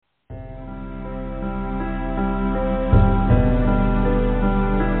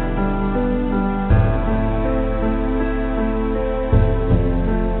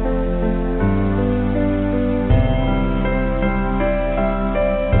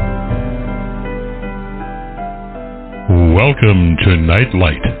Welcome to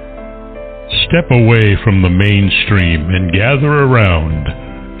Nightlight. Step away from the mainstream and gather around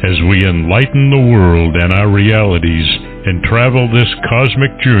as we enlighten the world and our realities and travel this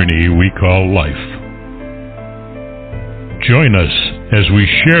cosmic journey we call life. Join us as we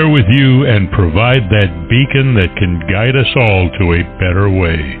share with you and provide that beacon that can guide us all to a better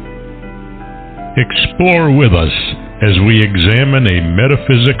way. Explore with us as we examine a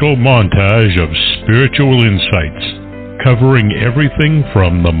metaphysical montage of spiritual insights, covering everything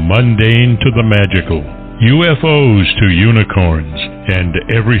from the mundane to the magical, UFOs to unicorns, and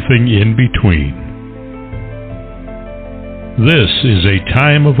everything in between. This is a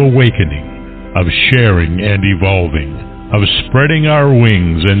time of awakening, of sharing and evolving, of spreading our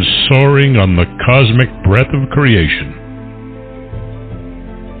wings and soaring on the cosmic breath of creation.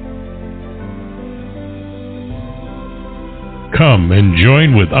 Come and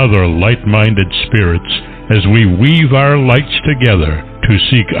join with other light-minded spirits as we weave our lights together to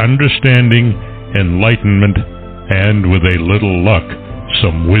seek understanding, enlightenment, and with a little luck,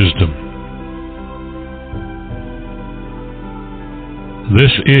 some wisdom.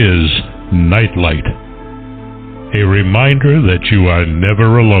 This is Nightlight, a reminder that you are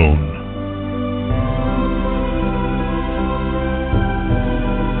never alone.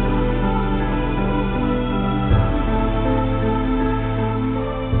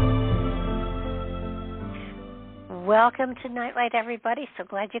 Welcome to Nightlight, everybody. So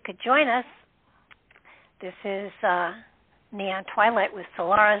glad you could join us. This is Neon Twilight with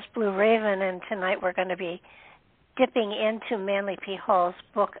Solaris Blue Raven, and tonight we're going to be dipping into Manly P. Hall's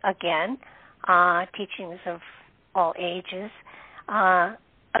book again, Teachings of All Ages. A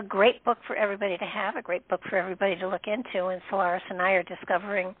great book for everybody to have, a great book for everybody to look into, and Solaris and I are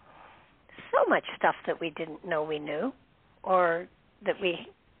discovering so much stuff that we didn't know we knew, or that we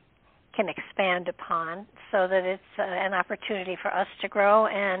can expand upon, so that it's an opportunity for us to grow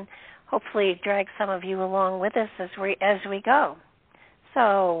and hopefully drag some of you along with us as we go.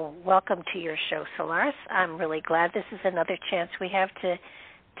 So welcome to your show, Solaris. I'm really glad this is another chance we have to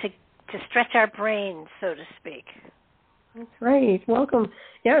stretch our brains, so to speak. That's right. Welcome.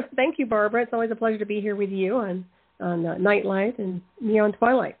 Yes, thank you, Barbara. It's always a pleasure to be here with you on Nightlight and Neon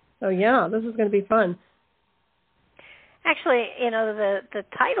Twilight. So yeah, this is going to be fun. Actually, you know, the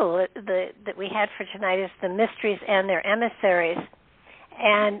title that we had for tonight is The Mysteries and Their Emissaries.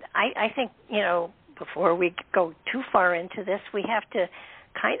 And I think, you know, before we go too far into this, we have to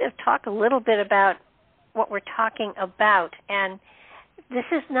kind of talk a little bit about what we're talking about. And this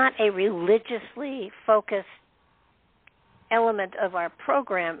is not a religiously focused element of our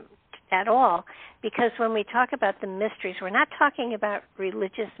program at all, because when we talk about the mysteries, we're not talking about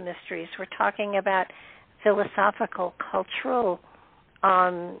religious mysteries. We're talking about philosophical, cultural,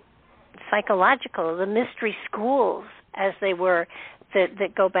 psychological, the mystery schools, as they were,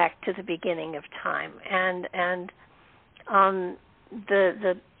 that go back to the beginning of time, and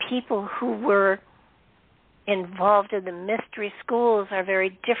the people who were involved in the mystery schools are very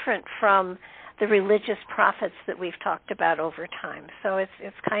different from the religious prophets that we've talked about over time. So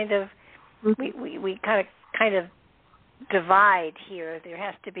it's kind of we kind of divide here. There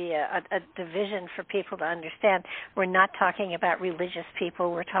has to be a division for people to understand. We're not talking about religious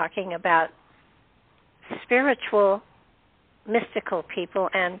people. We're talking about spiritual, mystical people.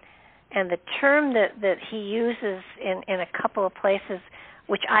 And the term that he uses in a couple of places,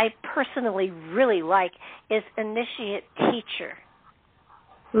 which I personally really like, is initiate teacher.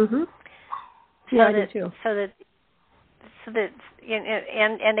 Mm-hmm. Yeah, I do too. So that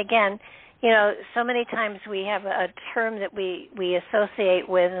and again, you know, so many times we have a term that we associate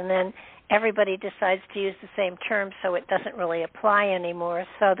with, and then everybody decides to use the same term, so it doesn't really apply anymore,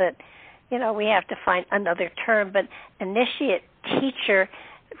 so that, you know, we have to find another term. But initiate teacher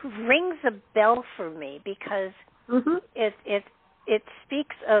rings a bell for me, because it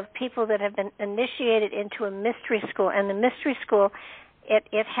speaks of people that have been initiated into a mystery school, and the mystery school,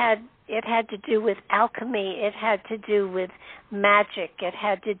 it had to do with alchemy, it had to do with magic, it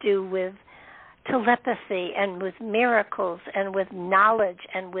had to do with telepathy and with miracles and with knowledge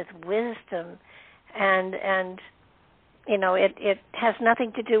and with wisdom, and you know, it has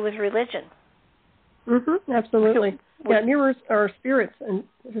nothing to do with religion. Absolutely. Yeah, it mirrors our spirits, and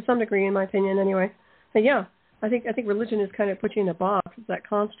to some degree, in my opinion, anyway. But yeah, I think religion is kind of put you in a box. It's that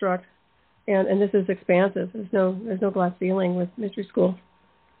construct, and this is expansive. There's no glass ceiling with mystery school,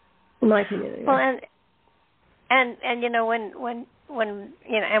 in my opinion. Anyway. Well, and you know, when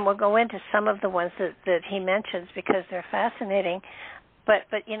you know, and we'll go into some of the ones that he mentions because they're fascinating. But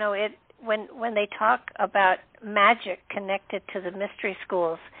you know, when they talk about magic connected to the mystery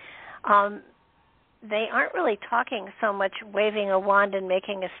schools, they aren't really talking so much waving a wand and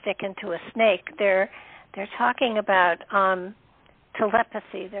making a stick into a snake. They're talking about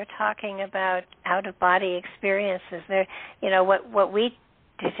telepathy. They're talking about out-of-body experiences. They're, what we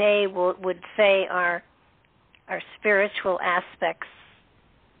today would say are spiritual aspects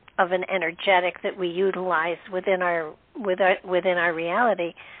of an energetic that we utilize within our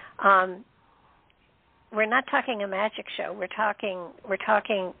reality. We're not talking a magic show. We're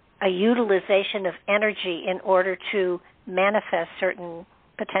talking a utilization of energy in order to manifest certain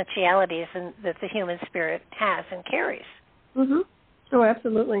potentialities that the human spirit has and carries. Mhm. Oh,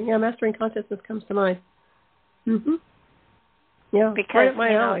 absolutely. Yeah, mastering consciousness comes to mind. Mhm. Yeah. Because right up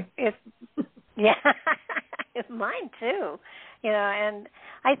my alley. Yeah, it's mine too. And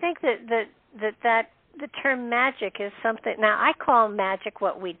I think that the term magic is something. Now, I call magic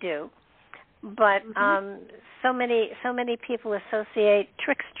what we do, but so many people associate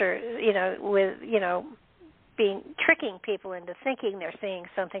trickster, with tricking people into thinking they're seeing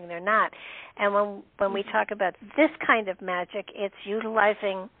something they're not. And when we talk about this kind of magic, it's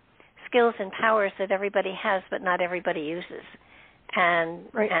utilizing skills and powers that everybody has, but not everybody uses. And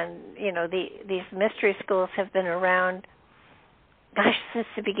these mystery schools have been around, gosh, since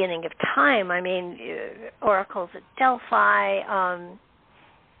the beginning of time. I mean, oracles at Delphi,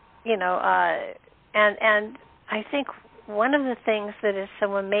 and I think one of the things that is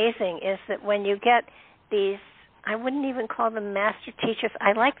so amazing is that when you get these, I wouldn't even call them master teachers.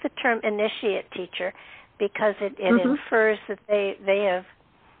 I like the term initiate teacher because it infers that they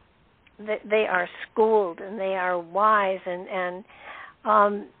are schooled and they are wise and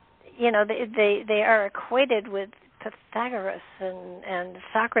they are equated with Pythagoras and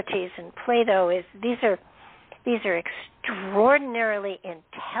Socrates and Plato. These are extraordinarily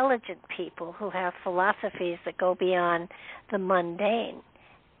intelligent people who have philosophies that go beyond the mundane,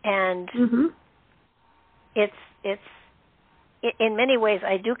 and it's in many ways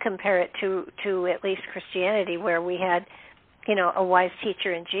I do compare it to at least Christianity, where we had a wise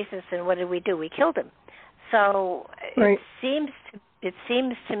teacher in Jesus, and what did we do? We killed him. So right. It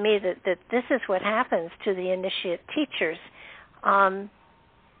seems to me that this is what happens to the initiate teachers, and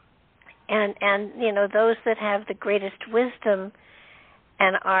those that have the greatest wisdom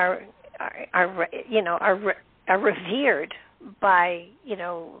and are revered by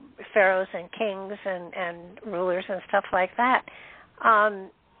pharaohs and kings and rulers and stuff like that.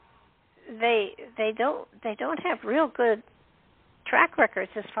 They don't have real good track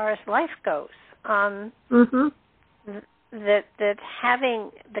records as far as life goes. That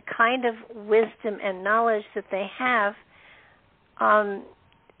having the kind of wisdom and knowledge that they have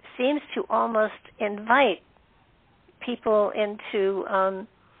seems to almost invite people into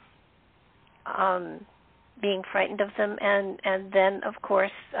being frightened of them and then, of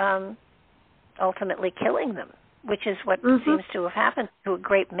course, ultimately killing them, which is what seems to have happened to a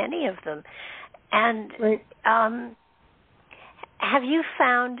great many of them. And have you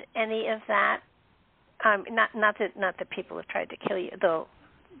found any of that? Not that people have tried to kill you, though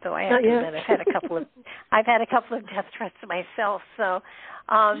I have to admit I've had a couple of death threats myself. So,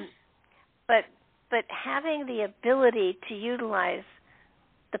 but having the ability to utilize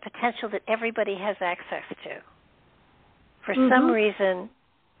the potential that everybody has access to, for some reason,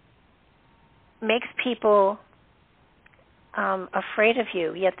 makes people afraid of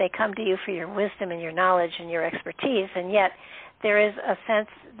you. Yet they come to you for your wisdom and your knowledge and your expertise, and yet there is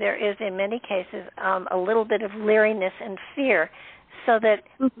in many cases a little bit of leeriness and fear, so that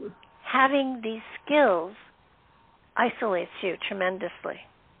having these skills isolates you tremendously.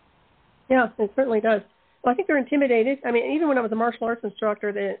 Yeah, it certainly does. Well, I think they're intimidated. I mean, even when I was a martial arts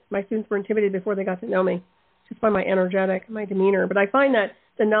instructor, my students were intimidated before they got to know me, just by my my demeanor. But I find that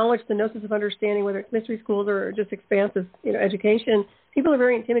the knowledge, the gnosis of understanding, whether it's mystery schools or just expansive, education, people are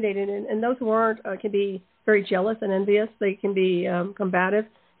very intimidated, and those who aren't can be very jealous and envious. They can be combative,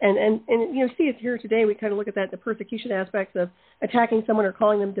 and see it here today. We kind of look at that, the persecution aspects of attacking someone or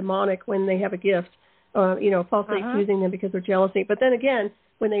calling them demonic when they have a gift, falsely accusing them because they're jealousy. But then again,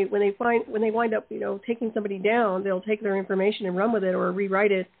 when they wind up taking somebody down, they'll take their information and run with it or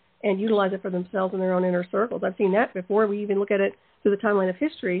rewrite it and utilize it for themselves in their own inner circles. I've seen that before. We even look at it through the timeline of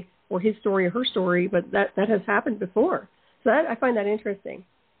history, or his story or her story, but that has happened before. So I find that interesting.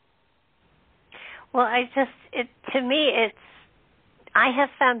 Well, I have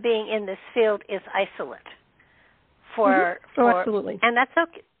found being in this field is isolate. Absolutely. And that's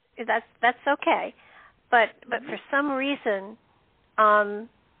okay. That's okay. But for some reason,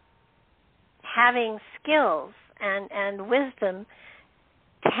 having skills and wisdom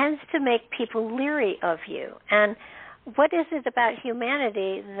tends to make people leery of you. And what is it about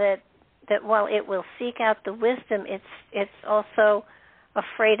humanity while it will seek out the wisdom, it's also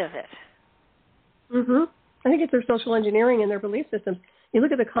afraid of it. Mhm. I think it's their social engineering and their belief systems. You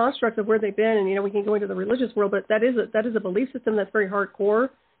look at the construct of where they've been, and we can go into the religious world, but that is a belief system that's very hardcore.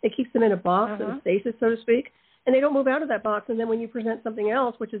 It keeps them in a box, in stasis, so to speak, and they don't move out of that box. And then when you present something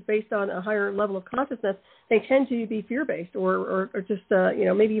else, which is based on a higher level of consciousness, they tend to be fear-based, or just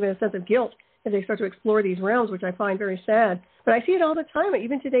maybe even a sense of guilt if they start to explore these realms, which I find very sad. But I see it all the time,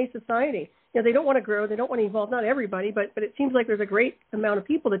 even today's society. They don't want to grow, they don't want to evolve. Not everybody, but it seems like there's a great amount of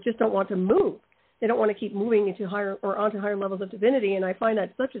people that just don't want to move. They don't want to keep moving into higher or onto higher levels of divinity, and I find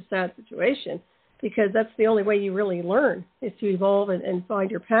that such a sad situation, because that's the only way you really learn, is to evolve and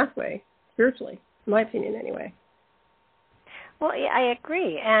find your pathway spiritually, in my opinion, anyway. Well, I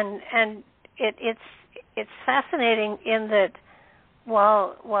agree, and it's fascinating in that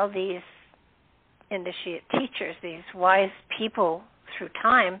while these initiate teachers, these wise people through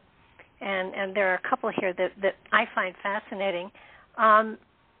time, and there are a couple here that I find fascinating,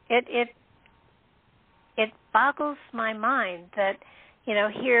 it boggles my mind that,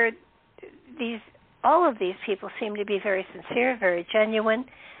 here all of these people seem to be very sincere, very genuine.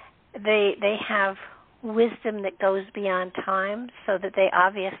 They have wisdom that goes beyond time, so that they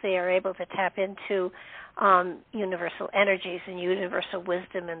obviously are able to tap into universal energies and universal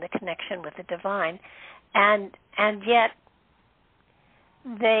wisdom and the connection with the divine, and yet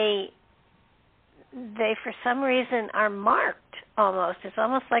they for some reason are marked almost. It's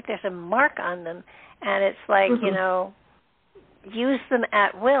almost like there's a mark on them, and it's like, use them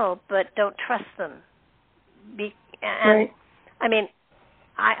at will, but don't trust them. Right. I mean,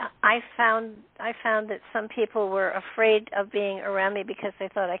 I found that some people were afraid of being around me because they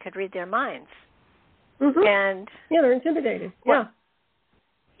thought I could read their minds. Mm-hmm. And they're intimidated. Well,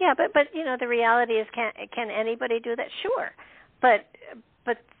 but the reality is, can anybody do that? Sure, but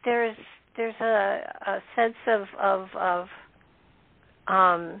there's a sense of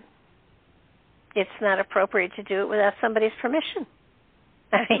it's not appropriate to do it without somebody's permission.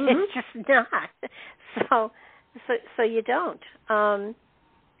 I mean, it's just not. So you don't.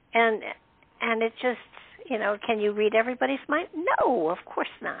 And it just, can you read everybody's mind? No, of course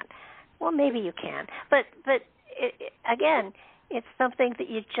not. Well, maybe you can, but again, it's something that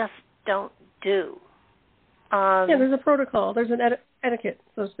you just don't do. There's a protocol. There's an etiquette,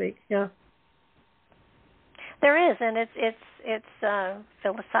 so to speak. Yeah. There is, and it's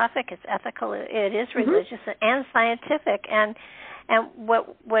philosophic, it's ethical, it is religious and scientific, and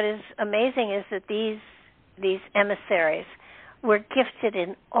what is amazing is that these emissaries were gifted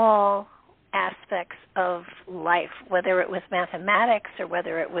in all aspects of life, whether it was mathematics or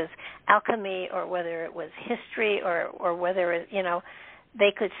whether it was alchemy or whether it was history or whether it,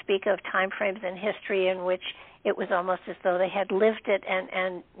 they could speak of time frames in history in which it was almost as though they had lived it,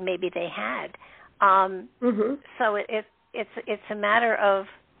 and maybe they had. So it's a matter of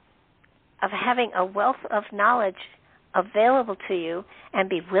having a wealth of knowledge available to you and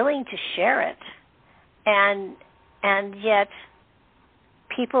be willing to share it, and yet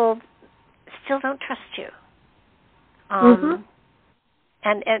people still don't trust you. And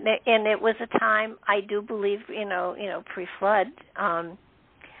it was a time, I do believe, pre-flood,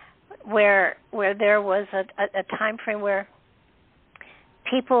 where there was a time frame where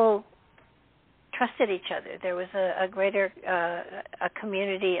people trusted each other. There was a greater a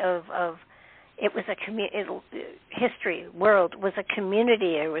community of it was a history world was a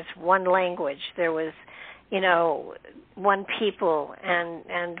community. There was one language. There was one people,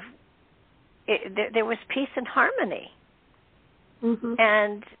 and there was peace and harmony.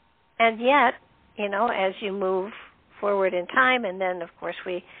 And yet, as you move forward in time, and then of course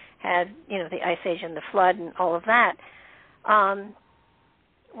we had the Ice Age and the flood and all of that.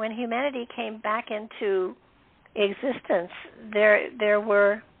 When humanity came back into existence, there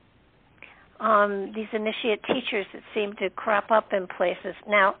were these initiate teachers that seemed to crop up in places.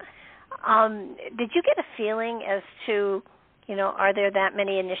 Now, did you get a feeling as to, are there that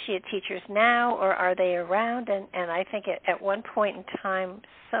many initiate teachers now, or are they around? And I think at one point in time,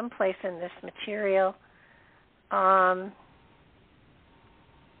 someplace in this material,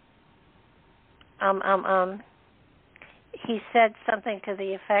 he said something to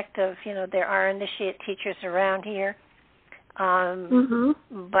the effect of, there are initiate teachers around here,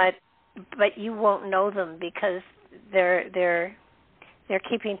 but you won't know them because they're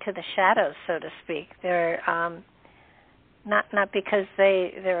keeping to the shadows, so to speak. They're not because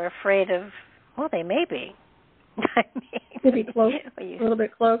they're afraid of. Well, they may be. I mean, maybe cloaked, a little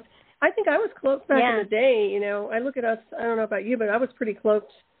bit cloaked. I think I was cloaked back in the day. I look at us. I don't know about you, but I was pretty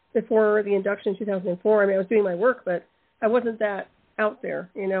cloaked before the induction in 2004. I mean, I was doing my work, but I wasn't that out there,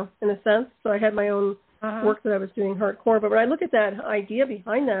 in a sense. So I had my own work that I was doing hardcore. But when I look at that idea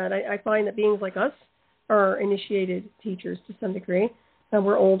behind that, I find that beings like us are initiated teachers to some degree.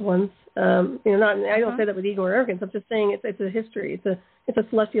 We're old ones. I don't say that with ego or arrogance. I'm just saying it's a history. It's a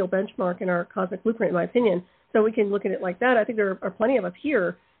celestial benchmark in our cosmic blueprint, in my opinion. So we can look at it like that. I think there are plenty of us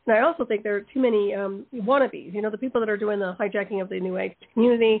here. And I also think there are too many wannabes, the people that are doing the hijacking of the New Age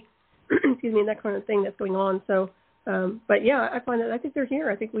community, excuse me, and that kind of thing that's going on. So, but yeah, I think they're here.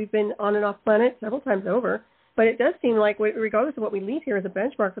 I think we've been on and off planet several times over. But it does seem like, regardless of what we leave here as a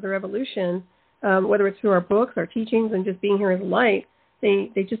benchmark for the revolution, whether it's through our books, our teachings, and just being here as light, they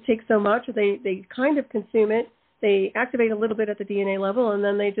just take so much. They kind of consume it. They activate a little bit at the DNA level, and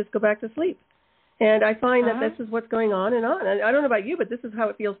then they just go back to sleep. And I find that this is what's going on and on. And I don't know about you, but this is how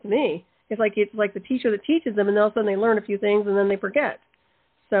it feels to me. It's like the teacher that teaches them, and all of a sudden they learn a few things, and then they forget.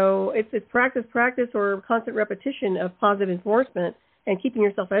 So it's practice, or constant repetition of positive enforcement and keeping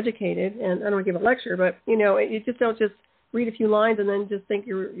yourself educated. And I don't want to give a lecture, but, you just don't just read a few lines and then just think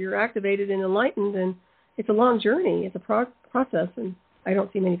you're activated and enlightened. And it's a long journey. It's a process, and I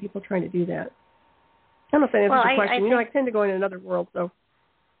don't see many people trying to do that. I don't know if that answers your question. I tend to go in another world, so.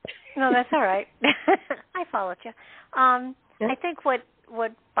 No, that's all right. I followed you. I think what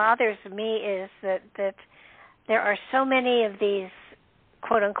bothers me is that there are so many of these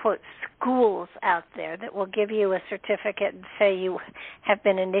quote-unquote schools out there that will give you a certificate and say you have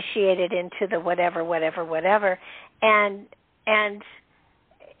been initiated into the whatever, and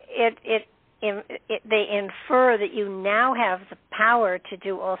they infer that you now have the power to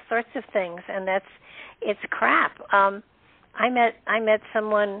do all sorts of things, and it's crap. I met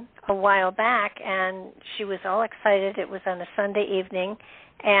someone a while back, and she was all excited. It was on a Sunday evening,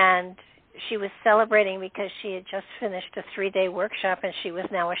 and she was celebrating because she had just finished a 3-day workshop, and she was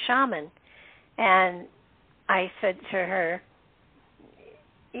now a shaman. And I said to her,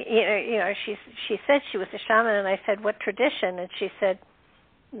 she said she was a shaman, and I said, what tradition? And she said,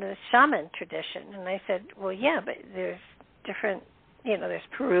 the shaman tradition. And I said, well, yeah, but there's different, there's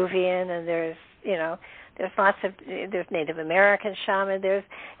Peruvian, and there's there's Native American shaman, there's,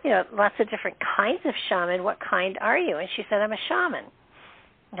 lots of different kinds of shaman. What kind are you? And she said, I'm a shaman.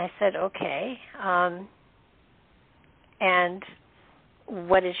 And I said, okay. And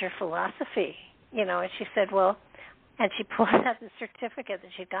what is your philosophy? And she said, well, and she pulled out the certificate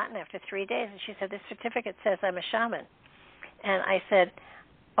that she'd gotten after 3 days, and she said, this certificate says I'm a shaman. And I said,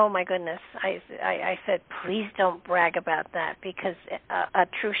 oh, my goodness. I said, please don't brag about that, because a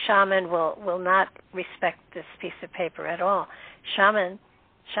true shaman will not respect this piece of paper at all. Shaman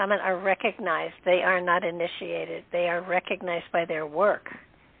are recognized. They are not initiated. They are recognized by their work.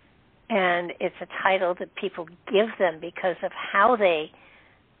 And it's a title that people give them because of how they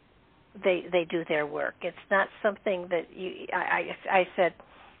do their work. It's not something that I said,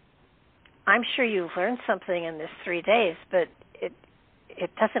 I'm sure you learned something in this 3 days, but it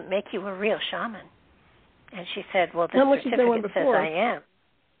doesn't make you a real shaman. And she said, well, this certificate says I am.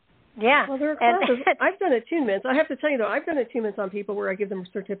 Yeah. Well, there are classes. I've done attunements. I have to tell you, though, I've done attunements on people where I give them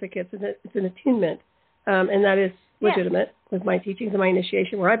certificates, and it's an attunement, and that is legitimate with my teachings and my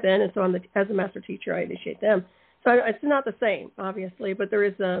initiation where I've been, and so as a master teacher, I initiate them. So it's not the same, obviously, but there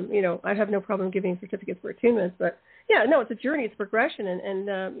is, I have no problem giving certificates for attunements, but yeah, no, it's a journey, it's progression, and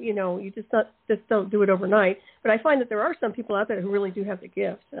you just don't do it overnight. But I find that there are some people out there who really do have the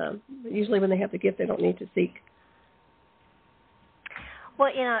gift. Usually when they have the gift, they don't need to seek.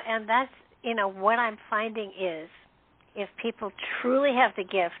 Well, and that's, what I'm finding is if people truly have the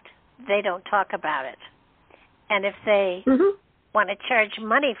gift, they don't talk about it. And if they want to charge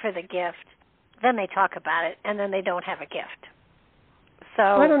money for the gift, then they talk about it, and then they don't have a gift. So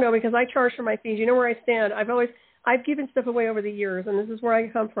I don't know, because I charge for my fees. You know where I stand. I've given stuff away over the years, and this is where I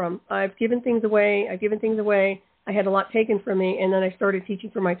come from. I've given things away. I had a lot taken from me, and then I started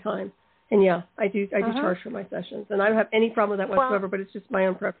teaching for my time. And yeah, I do charge for my sessions, and I don't have any problem with that whatsoever. But it's just my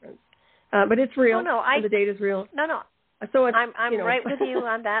own preference. But it's real. And the data is real. No. So I'm right with you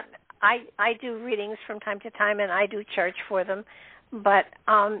on that. I do readings from time to time, and I do charge for them, but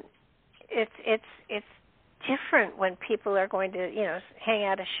it's different when people are going to hang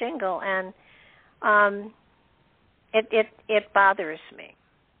out a shingle, and it bothers me.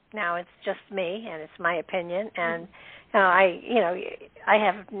 Now it's just me, and it's my opinion, and I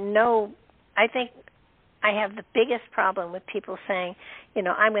think I have the biggest problem with people saying,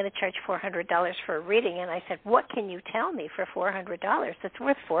 I'm going to charge $400 for a reading. And I said, what can you tell me for $400? It's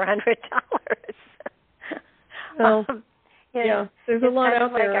worth $400. Well, yeah, there's a lot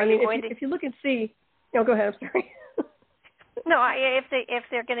out there. I mean, if you look and see, go ahead. I'm sorry. No, if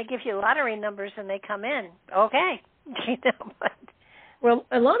they're going to give you lottery numbers and they come in, okay, but Well,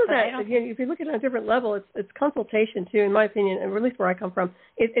 a lot of that, again, if you look at it on a different level, it's consultation too, in my opinion, and at least where I come from.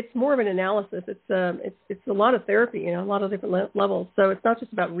 It's more of an analysis. It's a lot of therapy, a lot of different levels. So it's not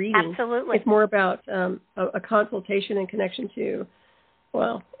just about reading. Absolutely. It's more about a consultation and connection to,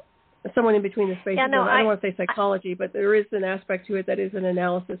 well, someone in between the spaces. I don't want to say psychology, but there is an aspect to it that is an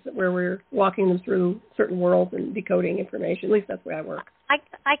analysis where we're walking them through certain worlds and decoding information. At least that's the way I work.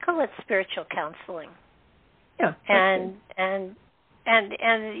 I call it spiritual counseling. Yeah. And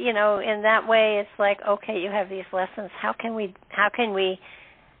in that way, it's like, okay, you have these lessons. How can we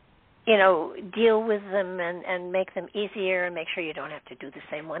deal with them and make them easier and make sure you don't have to do the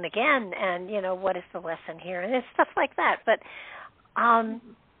same one again? And what is the lesson here? And it's stuff like that. But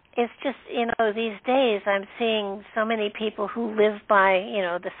it's just these days I'm seeing so many people who live by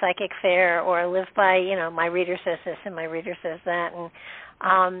the psychic fair, or live by my reader says this and my reader says that,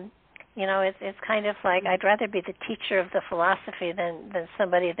 and it's kind of like I'd rather be the teacher of the philosophy than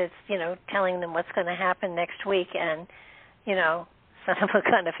somebody that's, telling them what's going to happen next week. And, son of a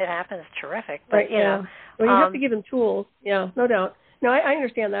gun, if it happens, terrific. But, right, yeah. Well, you have to give them tools. Yeah, no doubt. No, I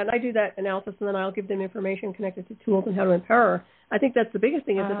understand that. And I do that analysis, and then I'll give them information connected to tools and how to empower. I think that's the biggest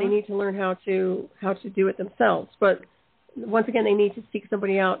thing is that they need to learn how to do it themselves. But once again, they need to seek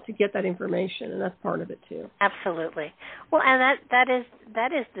somebody out to get that information, and that's part of it too. Absolutely. Well, and that is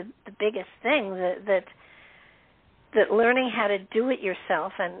the biggest thing that learning how to do it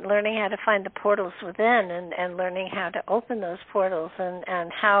yourself, and learning how to find the portals within, and learning how to open those portals,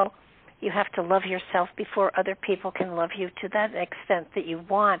 and how you have to love yourself before other people can love you to that extent that you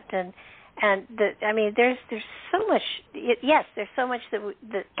want. There's so much. Yes, there's so much that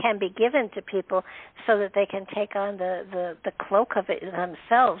can be given to people so that they can take on the cloak of it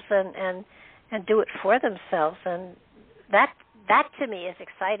themselves and do it for themselves. And that to me is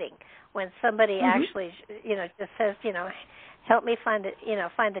exciting. When somebody actually just says help me find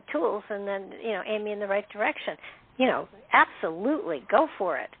the tools, and then aim me in the right direction. Absolutely go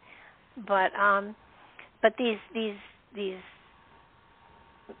for it. But these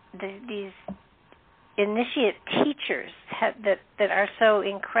initiate teachers that are so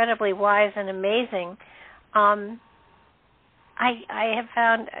incredibly wise and amazing. I have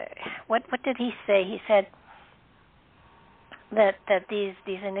found what did he say? He said that these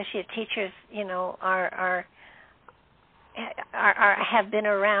initiate teachers, have been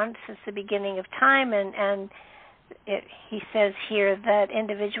around since the beginning of time, and he says here that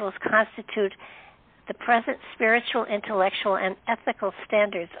individuals constitute the present spiritual, intellectual, and ethical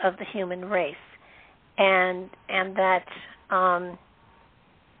standards of the human race, and that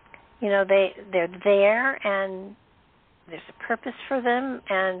they're there, and there's a purpose for them,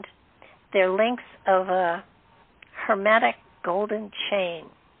 and they're links of a hermetic golden chain,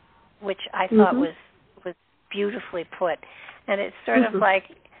 which I thought was beautifully put. And it's sort of like,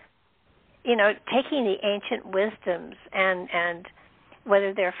 taking the ancient wisdoms and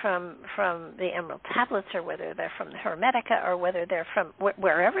whether they're from the Emerald Tablets, or whether they're from the Hermetica, or whether they're from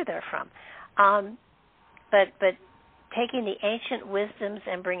wherever they're from, but taking the ancient wisdoms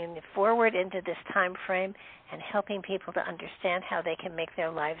and bringing it forward into this time frame and helping people to understand how they can make their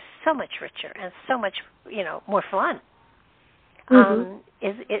lives so much richer and so much more fun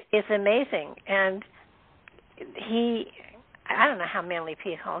is amazing. And I don't know how Manly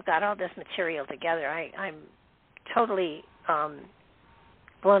P. Hall got all this material together. I'm totally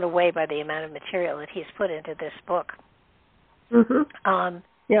blown away by the amount of material that he's put into this book.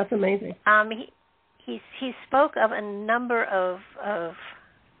 Yeah, it's amazing. He spoke of a number of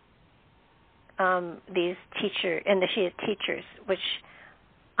these initiate teachers, which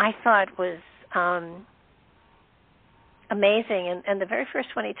I thought was amazing. And the very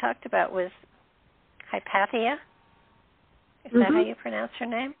first one he talked about was Hypatia. Is that how you pronounce her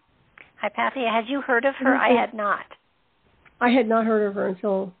name? Hypatia. Had you heard of her? I had not. I had not heard of her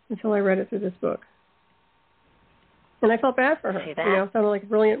until I read it through this book. And I felt bad for her. Sounded like a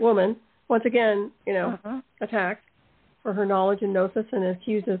brilliant woman. Once again, attacked for her knowledge and gnosis and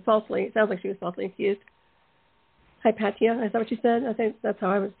accused of falsely. It sounds like she was falsely accused. Hypatia, is that what you said? I think that's how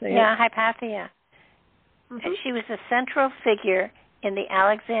I would say it. Yeah, Hypatia. And she was a central figure in the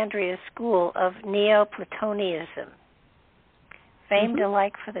Alexandria school of Neoplatonism. Famed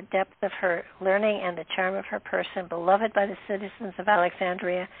alike for the depth of her learning and the charm of her person, beloved by the citizens of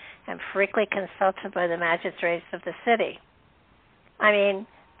Alexandria, and frequently consulted by the magistrates of the city. I mean,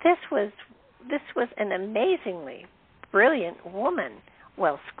 this was an amazingly brilliant woman,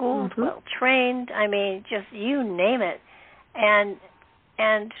 well-schooled, well-trained. I mean, just you name it. And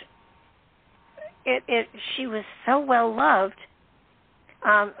she was so well-loved.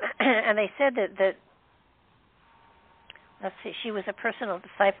 And they said that let's see, she was a personal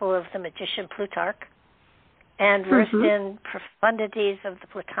disciple of the magician Plutarch and versed in profundities of the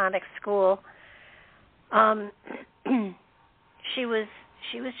Platonic school. She was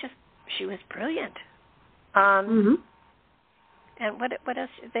brilliant. And what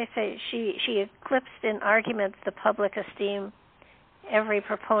else did they say? She eclipsed in arguments the public esteem every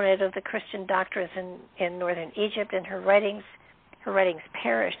proponent of the Christian doctrines in northern Egypt, and her writings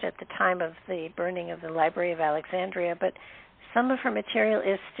perished at the time of the burning of the Library of Alexandria, but some of her material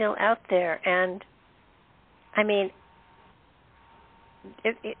is still out there, and I mean,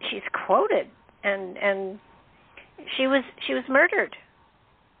 she's quoted, and she was murdered.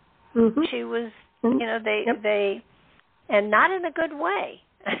 She was, they, and not in a good way.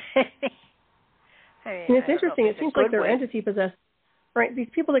 I mean, and it's interesting. It seems like they're entity possessed. Right, these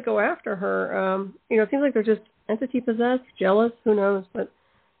people that go after her, it seems like they're just entity possessed, jealous. Who knows? But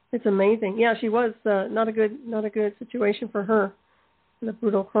it's amazing. Yeah, she was not a good situation for her. The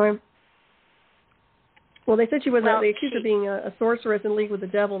brutal crime. Well, they said she was. They accused her of being a sorceress in league with the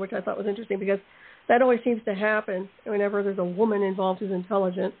devil, which I thought was interesting because that always seems to happen whenever there's a woman involved who's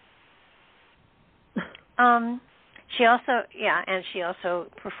intelligent. She also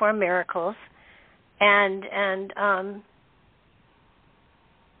performed miracles, and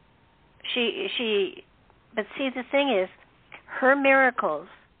but see, the thing is, her miracles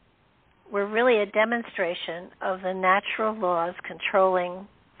were really a demonstration of the natural laws controlling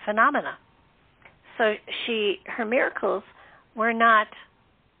phenomena. So her miracles were not,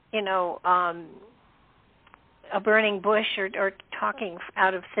 a burning bush or talking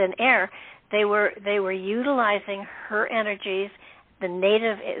out of thin air. They were utilizing her energies, the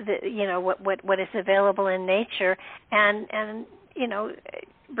native, what is available in nature, and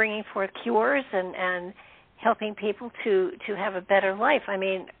bringing forth cures and helping people to have a better life. I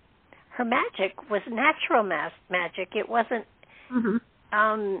mean, her magic was natural magic. It wasn't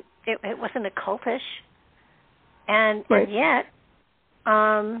it wasn't occultish, and yet,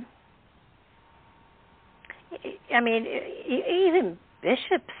 I mean, even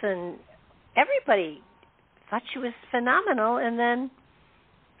bishops and everybody thought she was phenomenal, and then,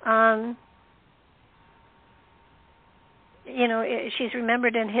 she's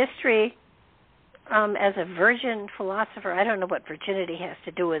remembered in history as a virgin philosopher. I don't know what virginity has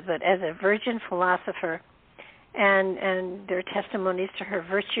to do with, but as a virgin philosopher, and there are testimonies to her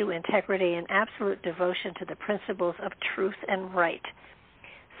virtue, integrity, and absolute devotion to the principles of truth and right.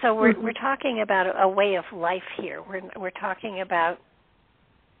 So we're talking about a way of life here. We're talking about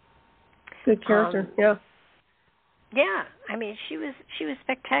good character. Yeah, I mean, she was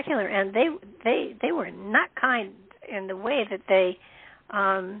spectacular, and they were not kind in the way that they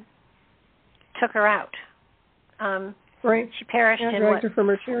took her out. She perished in dragged her from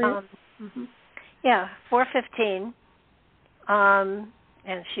her chariot. 415, and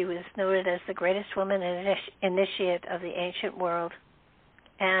she was noted as the greatest woman initiate of the ancient world.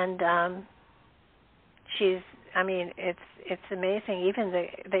 And it's amazing. Even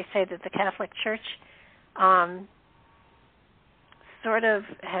they say that the Catholic Church sort of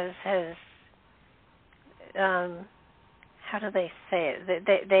has how do they say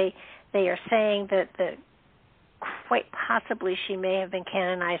it? They are saying that quite possibly she may have been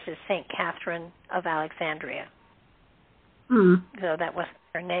canonized as Saint Catherine of Alexandria. Though that wasn't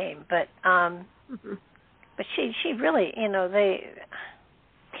her name, but she really,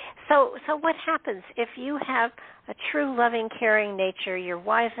 So what happens if you have a true loving, caring nature, you're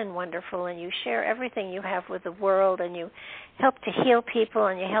wise and wonderful, and you share everything you have with the world, and you help to heal people,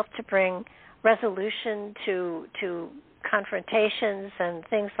 and you help to bring resolution to confrontations and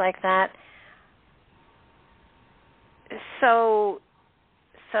things like that. So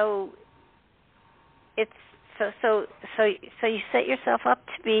you set yourself up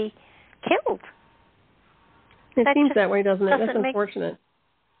to be killed. It seems that way, doesn't it? That's unfortunate.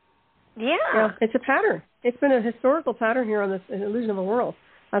 Yeah, it's a pattern. It's been a historical pattern here on this Illusion of a World.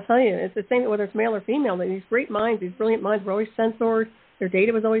 I'll tell you, it's the same whether it's male or female. These great minds, these brilliant minds were always censored. Their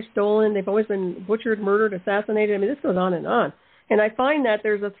data was always stolen. They've always been butchered, murdered, assassinated. I mean, this goes on. And I find that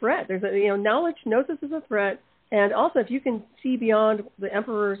there's a threat. There's knowledge, gnosis is a threat. And also, if you can see beyond the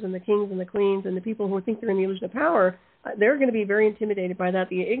emperors and the kings and the queens and the people who think they're in the illusion of power, they're going to be very intimidated by that.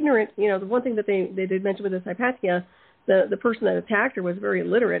 The ignorant, the one thing that they did mention with this Hypatia, the person that attacked her was very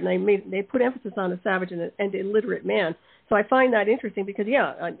illiterate, and they put emphasis on a savage and illiterate man. So I find that interesting because,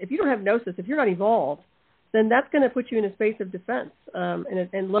 if you don't have gnosis, if you're not evolved, then that's going to put you in a space of defense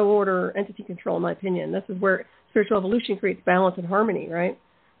and low-order entity control, in my opinion. This is where spiritual evolution creates balance and harmony, right?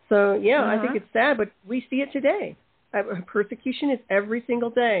 So, I think it's sad, but we see it today. Persecution is every single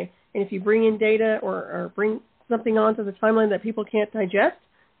day. And if you bring in data or bring something onto the timeline that people can't digest,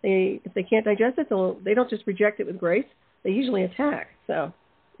 if they can't digest it, they don't just reject it with grace. They usually attack. So,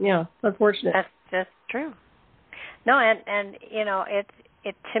 yeah, it's unfortunate. That's true. No, and you know, it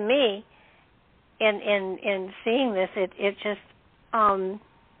to me, in seeing this, it just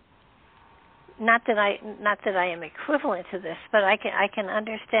not that I am equivalent to this, but I can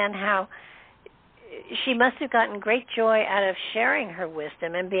understand how she must have gotten great joy out of sharing her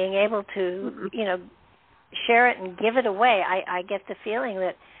wisdom and being able to, you know, share it and give it away. I get the feeling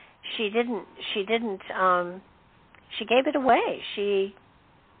that she didn't she gave it away. She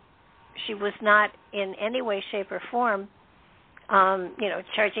was not in any way, shape, or form, you know,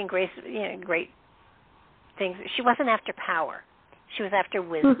 charging great things. She wasn't after power. She was after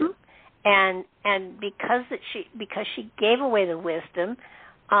wisdom, and because she gave away the wisdom,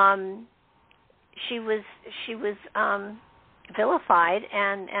 she was vilified,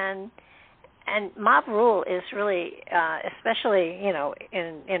 and mob rule is really, especially, you know,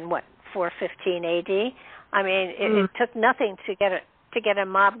 in what, 415 AD. I mean, it took nothing to get a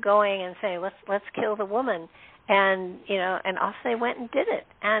mob going and saying, let's kill the woman, and you know, and off they went and did it.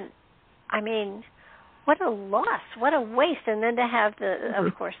 And I mean, what a loss, what a waste. And then to have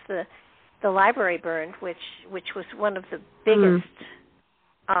of course, the library burned, which was one of the biggest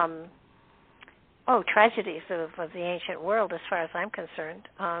tragedies of the ancient world, as far as I'm concerned.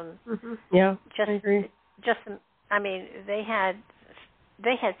 Yeah, I agree. I mean, they had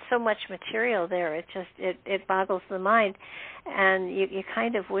so much material there. It boggles the mind, and you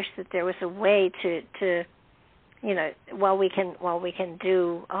kind of wish that there was a way to you know, while we can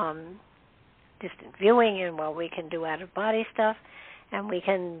do distant viewing, and while we can do out of body stuff, and we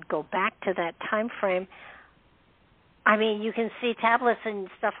can go back to that time frame. I mean, you can see tablets and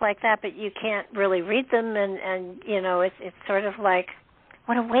stuff like that, but you can't really read them, and you know, it's sort of like,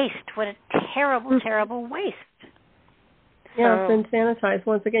 what a waste! What a terrible, terrible waste. Yeah, it's been sanitized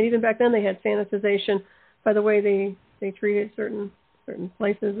once again. Even back then, they had sanitization by the way they treated certain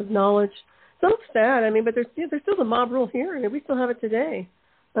places of knowledge. So it's sad. I mean, but there's still the mob rule here, and we still have it today.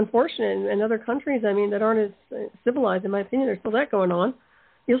 Unfortunate, in other countries, I mean, that aren't as civilized, in my opinion, there's still that going on.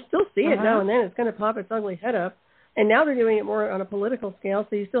 You'll still see it now and then. It's going to pop its ugly head up. And now they're doing it more on a political scale,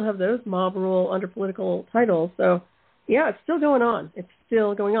 so you still have those mob rule under political titles. So, yeah, it's still going on. It's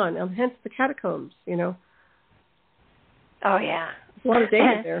still going on. Hence the catacombs, you know. Oh yeah, a lot of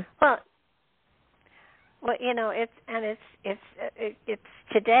data there. Well, you know, it's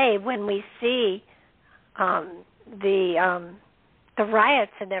today when we see the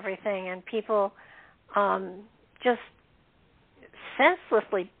riots and everything, and people just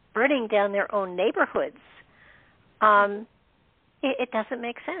senselessly burning down their own neighborhoods. It doesn't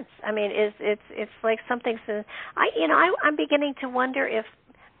make sense. I mean, it's like something. I'm beginning to wonder if,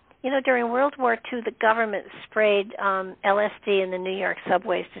 you know, during World War II, the government sprayed LSD in the New York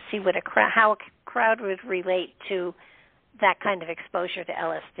subways to see how a crowd would relate to that kind of exposure to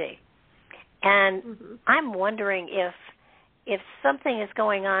LSD. And I'm wondering if something is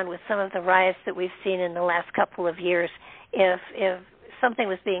going on with some of the riots that we've seen in the last couple of years, if something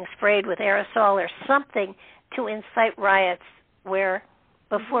was being sprayed with aerosol or something to incite riots where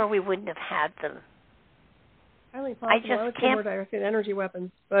before we wouldn't have had them. Highly possible. I would say more directed energy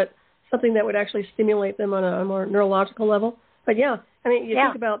weapons, but something that would actually stimulate them on a more neurological level. But yeah, I mean, you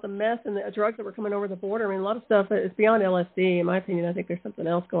think about the meth and the drugs that were coming over the border. I mean, a lot of stuff is beyond LSD, in my opinion. I think there's something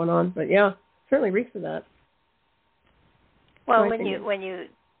else going on. But yeah, certainly reeks of that. Well, when you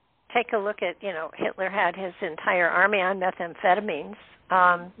take a look at, you know, Hitler had his entire army on methamphetamines.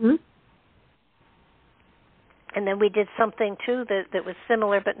 And then we did something too that was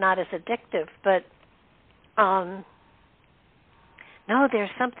similar but not as addictive. But no, there's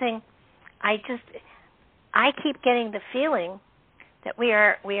something. I keep getting the feeling that we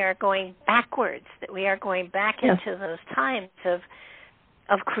are going backwards. That we are going back into those times of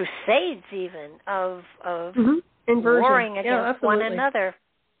crusades, even of warring against one another.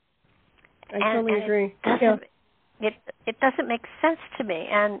 I totally agree. It doesn't make sense to me,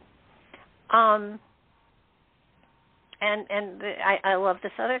 and I love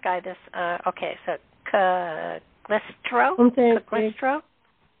this other guy. So Cagliostro.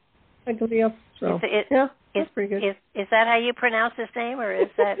 Cagliostro. Yeah, that's pretty good. Is that how you pronounce his name, or is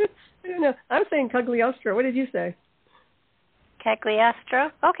that? I don't know. I'm saying Cagliostro. What did you say?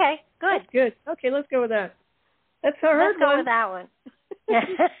 Cagliostro. Okay, good. That's good. Okay, let's go with that. That's our Let's go with that one.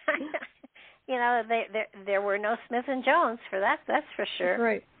 You know, there were no Smith and Jones for that. That's for sure. That's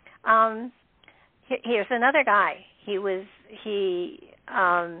right. Here's another guy. He was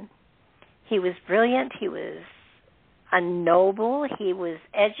brilliant. He was a noble. He was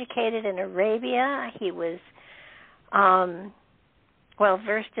educated in Arabia. He was well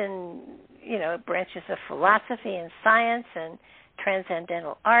versed in, branches of philosophy and science and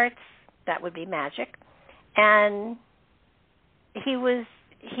transcendental arts. That would be magic. And he was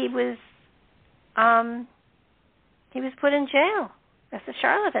put in jail as a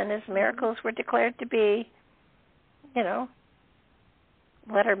charlatan. His miracles were declared to be,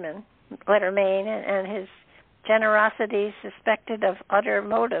 Letterman, and his generosity suspected of utter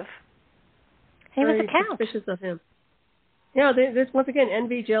motive. He was a count. Suspicious of him. Yeah, there's once again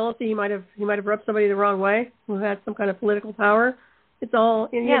envy, jealousy. He might have rubbed somebody the wrong way who had some kind of political power. It's all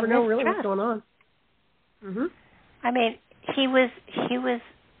you never know really what's going on. Mhm. I mean, he was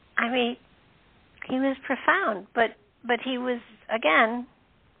profound, but he was again.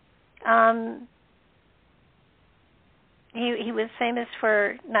 He was famous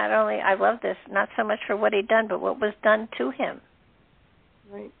for not only, I love this, not so much for what he'd done, but what was done to him.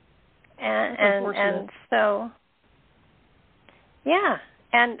 Right. And so, yeah,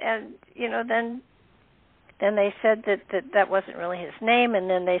 and then they said that wasn't really his name, and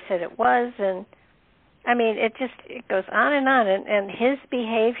then they said it was, and I mean, it goes on, and his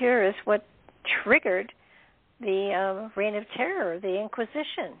behavior is what triggered the Reign of Terror, the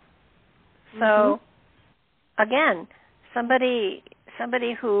Inquisition. So, again, somebody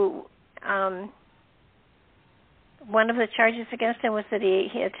who one of the charges against him was that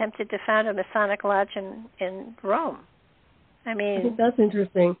he attempted to found a Masonic lodge in Rome. I think that's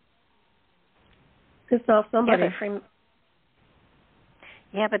interesting. Pissed off somebody.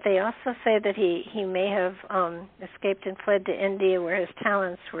 Yeah, but they also say that he may have escaped and fled to India, where his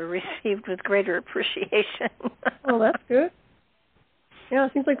talents were received with greater appreciation. Oh, that's good. Yeah,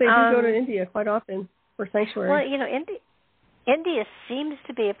 it seems like they do go to India quite often for sanctuary. Well, India seems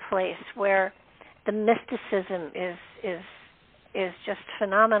to be a place where the mysticism is just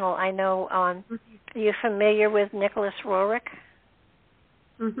phenomenal. I know. Are you familiar with Nicholas Roerich?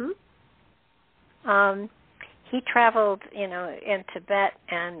 Mhm. He traveled, in Tibet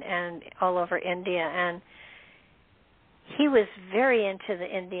and all over India, and he was very into the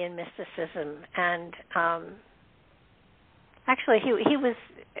Indian mysticism. And actually, he was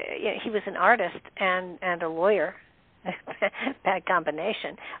an artist and a lawyer. Bad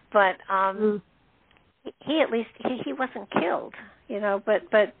combination, but he at least he wasn't killed,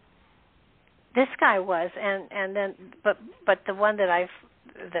 But this guy was, and then but the one that I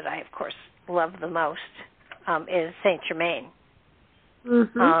of course love the most is Saint Germain.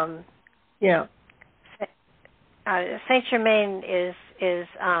 Yeah. Saint Germain is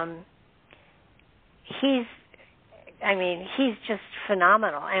he's just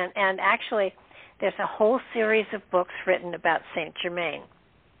phenomenal, and actually there's a whole series of books written about Saint Germain,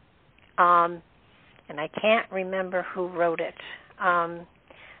 and I can't remember who wrote it,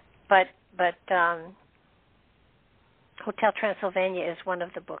 but Hotel Transylvania is one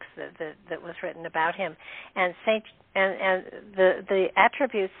of the books that was written about him, and the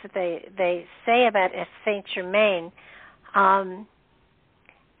attributes that they say about Saint Germain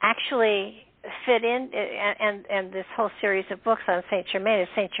actually fit in, and this whole series of books on Saint Germain,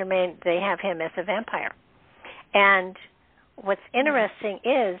 they have him as a vampire. And what's interesting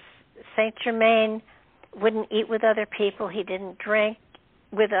is Saint Germain wouldn't eat with other people. He didn't drink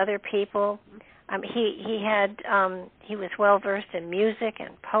with other people. He was well versed in music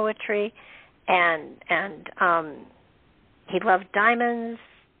and poetry, and he loved diamonds,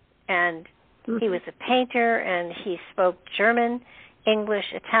 and he was a painter, and he spoke German,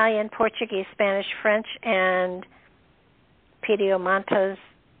 English, Italian, Portuguese, Spanish, French, and Pidiomontas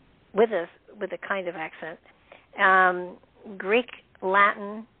with a kind of accent, Greek,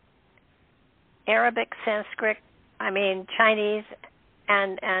 Latin, Arabic, Sanskrit, Chinese,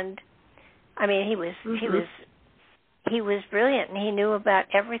 and he was brilliant, and he knew about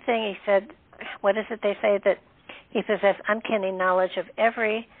everything. He said, what is it they say, that he possessed uncanny knowledge of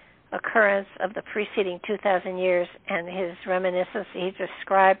every occurrence of the preceding 2,000 years, and his reminiscence he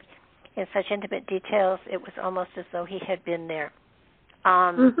described in such intimate details, it was almost as though he had been there.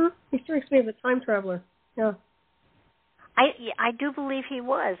 He strikes me as a time traveler. Yeah. I do believe he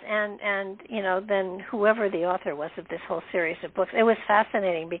was, and then whoever the author was of this whole series of books, it was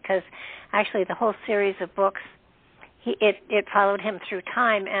fascinating because actually the whole series of books, it followed him through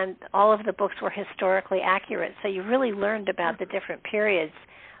time, and all of the books were historically accurate. So you really learned about the different periods,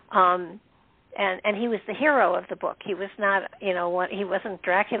 and he was the hero of the book. He was not, he wasn't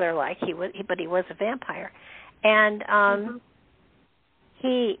Dracula-like. But he was a vampire, and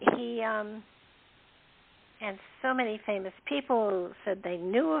he and so many famous people said they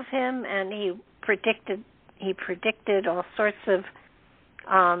knew of him, and he predicted all sorts of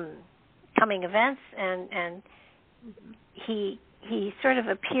coming events, and he sort of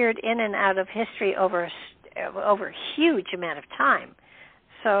appeared in and out of history over a huge amount of time.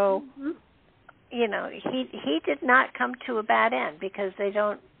 So, you know, he did not come to a bad end because there's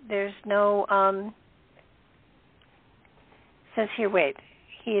no, says here, wait,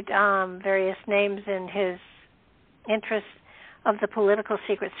 he had various names in his interests of the political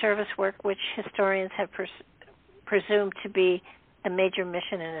secret service work, which historians have presumed to be the major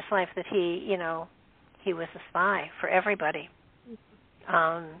mission in his life, that he, you know, he was a spy for everybody.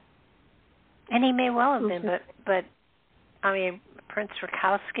 And he may well have been, but I mean, Prince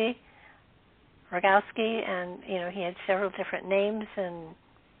Rogowski, and, you know, he had several different names, and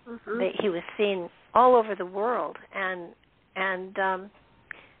he was seen all over the world. And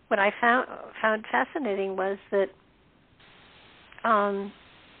what I found fascinating was that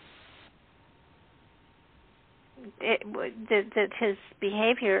that his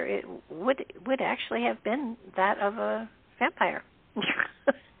behavior would actually have been that of a vampire.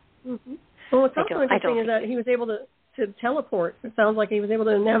 Well, what's also interesting is that he was able to teleport. It sounds like he was able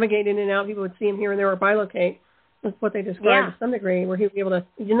to navigate in and out. People would see him here and there or bilocate. That's what they described to some degree, where he was able to,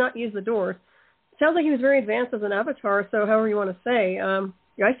 he did not use the doors. It sounds like he was very advanced as an avatar, so however you want to say.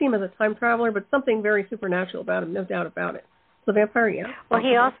 I see him as a time traveler, but something very supernatural about him, no doubt about it. So vampire, yeah. Well,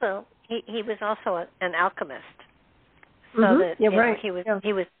 he was also an alchemist. So that he was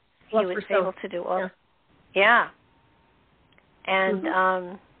able to do all. Yeah.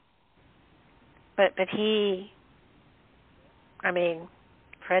 And but he, I mean,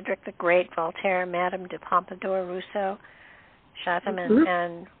 Frederick the Great, Voltaire, Madame de Pompadour, Rousseau, Chatham,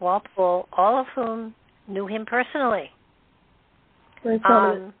 and Walpole, all of whom knew him personally.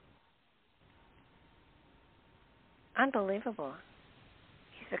 Unbelievable.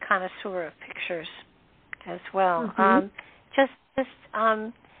 He's a connoisseur of pictures as well.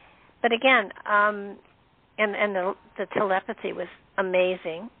 But again, and the telepathy was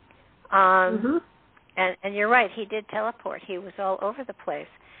amazing. And you're right, he did teleport. He was all over the place.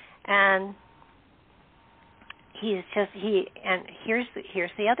 And here's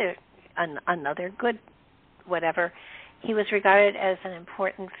the other, another good whatever. He was regarded as an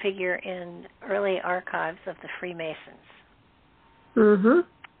important figure in early archives of the Freemasons.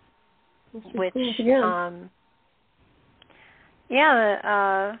 Which,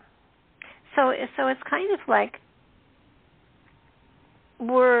 so it's kind of like,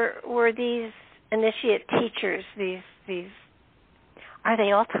 were these initiate teachers, these are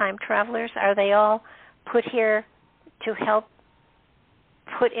they all time travelers? Are they all put here to help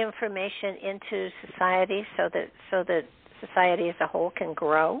put information into society so that society as a whole can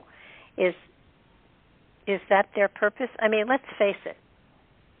grow? Is that their purpose? I mean, let's face it.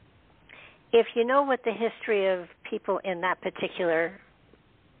 If you know what the history of people in that particular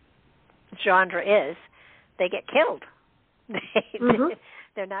genre is, they get killed.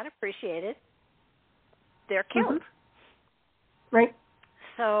 They're not appreciated. They're killed. Right.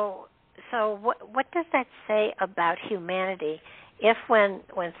 So what does that say about humanity if when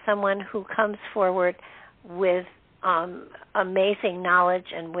someone who comes forward with amazing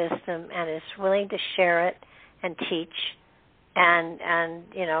knowledge and wisdom and is willing to share it and teach and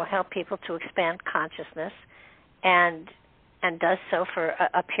you know, help people to expand consciousness and does so for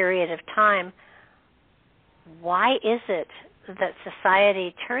a period of time, why is it that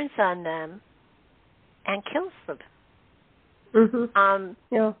society turns on them and kills them?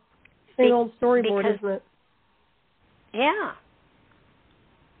 Same old storyboard, isn't it? Yeah.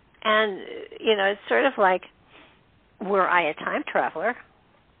 And, you know, it's sort of like, were I a time traveler,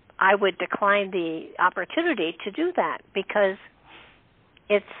 I would decline the opportunity to do that, because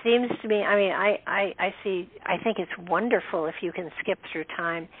it seems to me, I mean, I think it's wonderful if you can skip through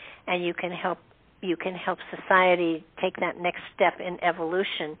time and you can help society take that next step in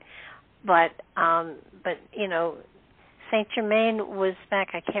evolution. But you know, Saint Germain was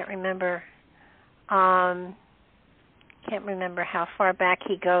back, I can't remember how far back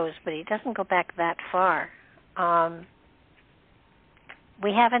he goes, but he doesn't go back that far.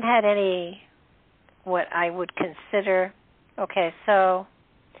 We haven't had any, what I would consider, okay, so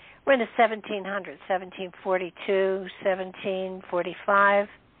we're in the 1700s, 1742, 1745,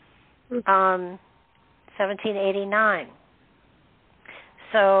 1789.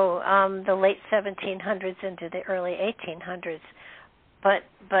 So the late 1700s into the early 1800s. But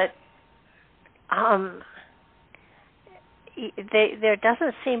there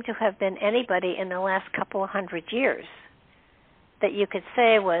doesn't seem to have been anybody in the last couple of hundred years that you could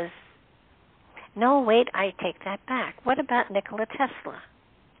say was, no, wait, I take that back. What about Nikola Tesla?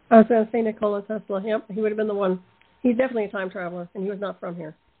 I was going to say Nikola Tesla. Yep, he would have been the one. He's definitely a time traveler, and he was not from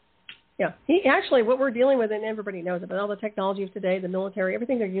here. Yeah. He actually, what we're dealing with, and everybody knows it, but all the technology of today, the military,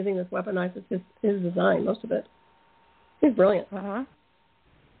 everything they're using that's weaponized is his design, most of it. He's brilliant. Uh-huh.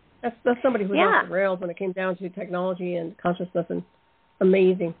 That's somebody who's off the rails when it came down to technology and consciousness and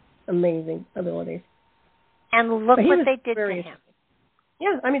amazing abilities. And look what they did to him.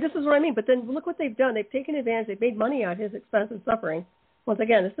 Yeah, I mean, this is what I mean. But then look what they've done. They've taken advantage. They've made money at his expense and suffering. Once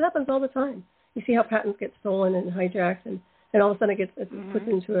again, this happens all the time. You see how patents get stolen and hijacked, and all of a sudden it gets put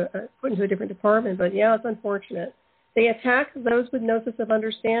into a different department. But yeah, it's unfortunate. They attack those with gnosis of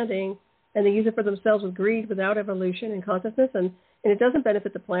understanding, and they use it for themselves with greed, without evolution and consciousness, and it doesn't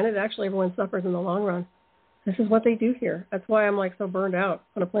benefit the planet. Actually, everyone suffers in the long run. This is what they do here. That's why I'm like so burned out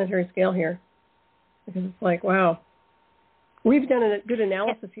on a planetary scale here, because it's like, wow. We've done a good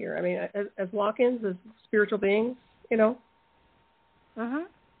analysis here. I mean, as walk-ins, as spiritual beings, you know. Mhm.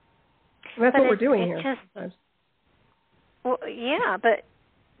 That's what we're doing here. Sometimes. Well, yeah, but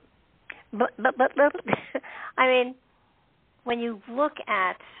I mean, when you look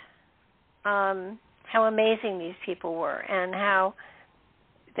at how amazing these people were, and how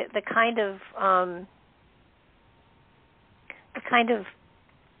the kind of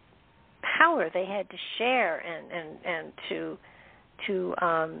power they had to share and to you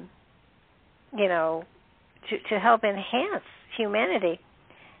know, to help enhance humanity,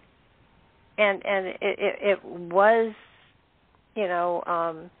 and it was, you know,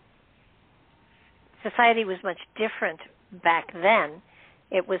 society was much different back then.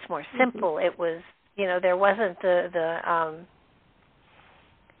 It was more simple. It was, you know, there wasn't the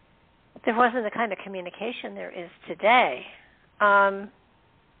kind of communication there is today.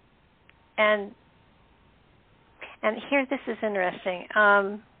 And here, this is interesting.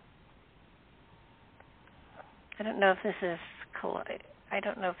 I don't know if this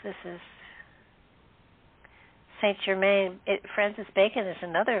is Saint Germain. Francis Bacon is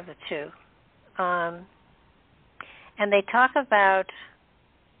another of the two, and they talk about.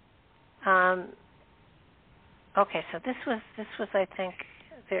 Okay, so this was I think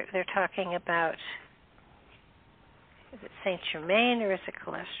they're talking about. Is it Saint Germain or is it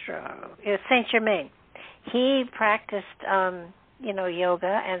Calestro? It's Saint Germain. He practiced, you know,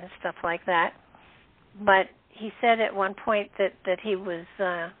 yoga and stuff like that. But he said at one point that he was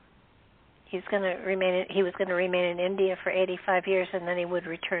going to remain in India for 85 years, and then he would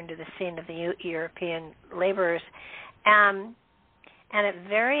return to the scene of the European laborers. And at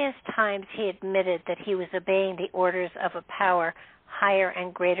various times he admitted that he was obeying the orders of a power higher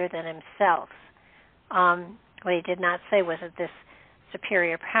and greater than himself. What he did not say was that this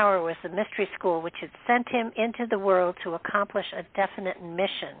superior power was the mystery school which had sent him into the world to accomplish a definite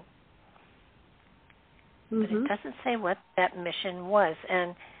mission. But it doesn't say what that mission was,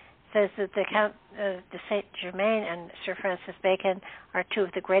 and says that the Count de Saint Germain and Sir Francis Bacon are two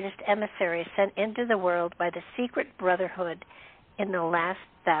of the greatest emissaries sent into the world by the secret brotherhood in the last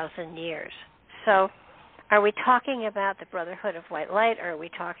 1,000 years. So, are we talking about the Brotherhood of White Light, or are we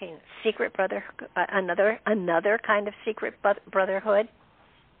talking secret brotherhood, another kind of secret brotherhood?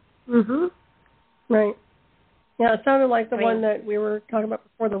 Right. Yeah, it sounded like the one that we were talking about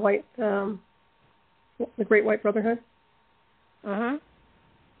before, the white, the Great White Brotherhood.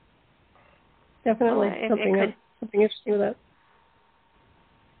 Definitely something interesting with that.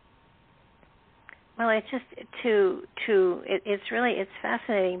 Well, it's just it's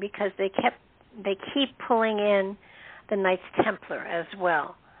fascinating because they keep pulling in the Knights Templar as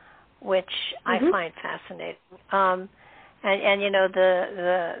well, which I find fascinating. And you know,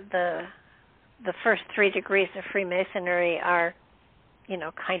 the first 3 degrees of Freemasonry are, you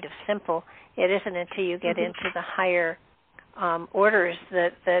know, kind of simple. It isn't until you get into the higher orders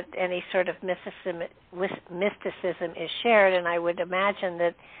that any sort of mysticism is shared, and I would imagine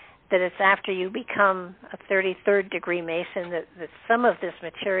that it's after you become a 33rd degree Mason that some of this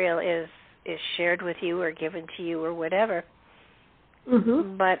material is shared with you or given to you or whatever.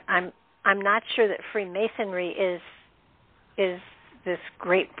 But I'm not sure that Freemasonry is this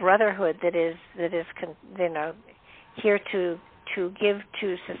great brotherhood that is you know, here to give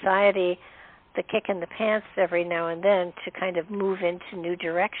to society the kick in the pants every now and then to kind of move into new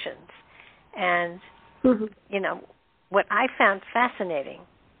directions. And you know, what I found fascinating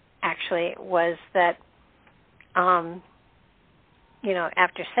actually was that you know,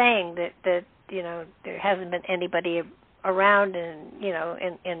 after saying that you know, there hasn't been anybody around in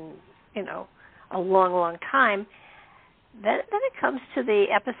a long time, then it comes to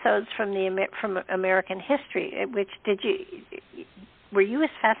the episodes from American history. Which were you as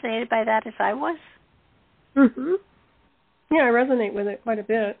fascinated by that as I was? Yeah, I resonate with it quite a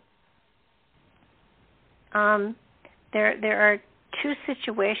bit. There are two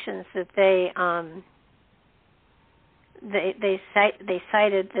situations that they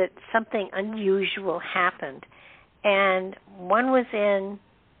cited that something unusual happened, and one was in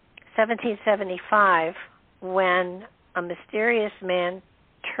 1775 when a mysterious man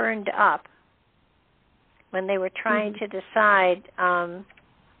turned up when they were trying to decide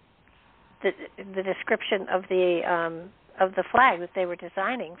the description of the flag that they were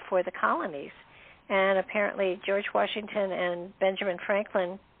designing for the colonies. And apparently George Washington and Benjamin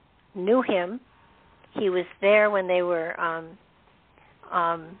Franklin knew him. He was there when they were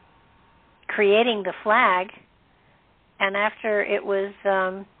creating the flag, and after it was,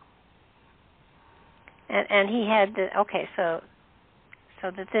 and he had so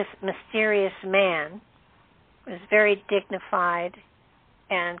that this mysterious man was very dignified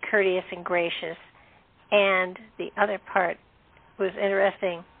and courteous and gracious, and the other part was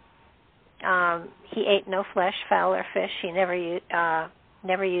interesting. He ate no flesh, fowl, or fish. He never used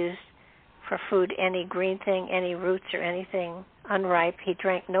for food any green thing, any roots or anything unripe. He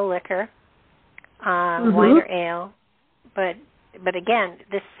drank no liquor, wine or ale. But again,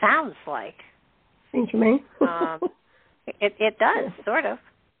 this sounds like. Seems to me. It does, sort of.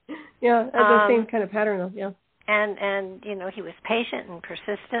 Yeah, that's the same kind of pattern of, yeah. And he was patient and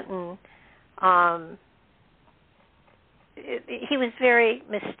persistent, and he was very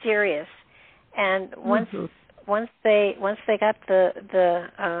mysterious. And once they got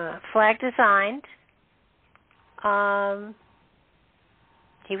the flag designed,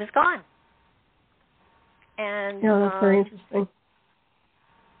 he was gone. And yeah, that's very interesting.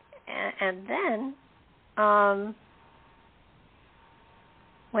 And then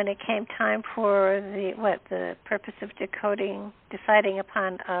when it came time for the purpose of deciding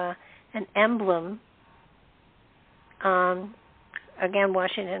upon an emblem, again,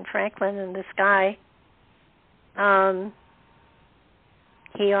 Washington Franklin and this guy,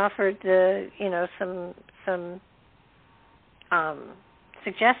 he offered some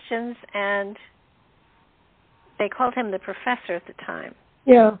suggestions, and they called him the professor at the time.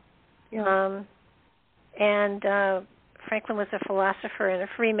 Yeah. And Franklin was a philosopher and a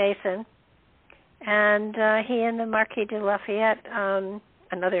Freemason, and he and the Marquis de Lafayette,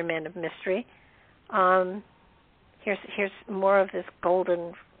 another man of mystery. Here's more of this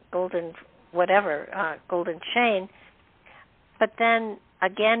golden chain. But then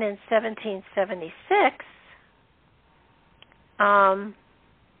again in 1776,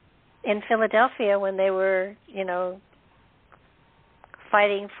 in Philadelphia, when they were,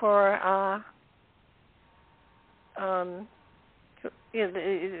 fighting for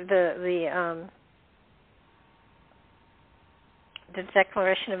the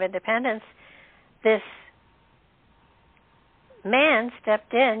Declaration of Independence, this man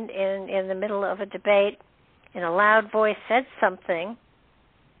stepped in the middle of a debate, in a loud voice said something,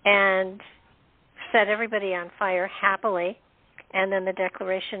 and set everybody on fire happily, and then the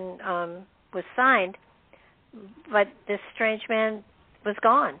Declaration was signed. But this strange man was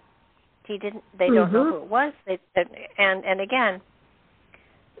gone. They don't know who it was. And again,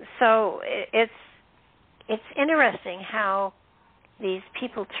 so it's interesting how these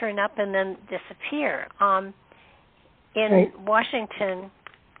people turn up and then disappear. In Washington,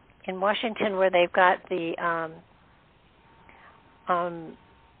 where they've got the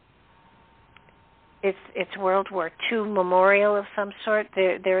it's World War II memorial of some sort.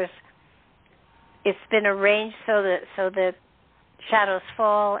 It's been arranged so that shadows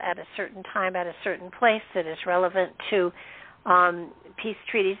fall at a certain time at a certain place that is relevant to peace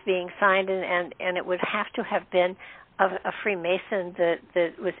treaties being signed, and it would have to have been a Freemason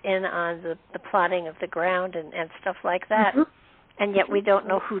that was in on the plotting of the ground and stuff like that, and yet we don't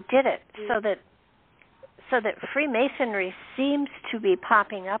know who did it. So that Freemasonry seems to be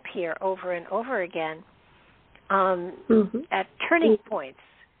popping up here over and over again at turning points,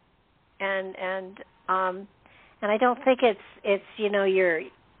 and I don't think it's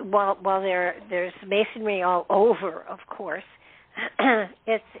while there's Masonry all over, of course,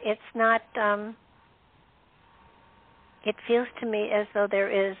 it's not. It feels to me as though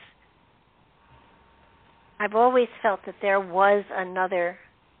there is. I've always felt that there was another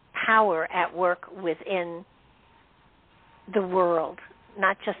power at work within the world,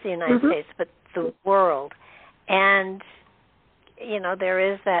 not just the United States, but the world. And, there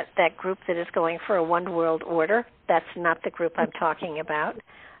is that group that is going for a one world order. That's not the group I'm talking about.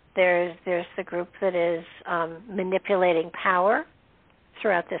 There's the group that is manipulating power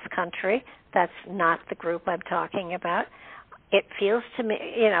throughout this country. That's not the group I'm talking about. It feels to me,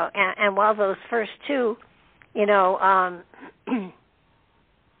 and while those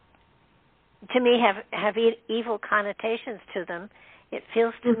to me have evil connotations to them. It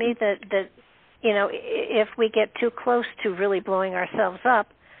feels to me that if we get too close to really blowing ourselves up,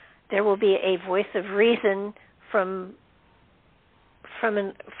 there will be a voice of reason from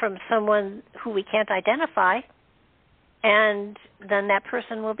someone who we can't identify, and then that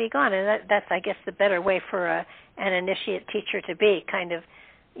person will be gone. And that's, I guess, the better way for an initiate teacher to be, kind of,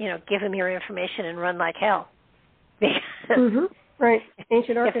 give them your information and run like hell. Right.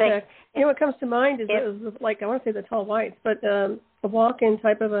 Ancient architect. What comes to mind is like, I want to say the tall whites, but a walk-in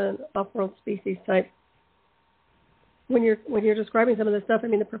type of an off-world species type. When you're describing some of this stuff, I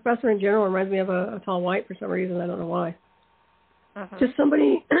mean, the professor in general reminds me of a tall white for some reason. I don't know why. Just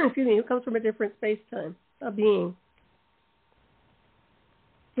somebody, who comes from a different space-time, a being.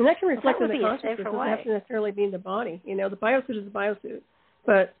 And that can reflect in the consciousness. It doesn't have to necessarily be in the body. The biosuit is a biosuit.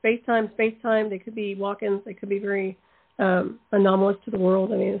 But space-time, they could be walk-ins. They could be very anomalous to the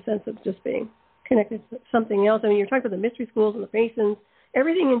world. I mean, in the sense of just being connected to something else. I mean, you're talking about the mystery schools and the Masons.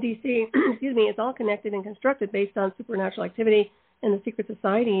 Everything in D.C., it's all connected and constructed based on supernatural activity and the secret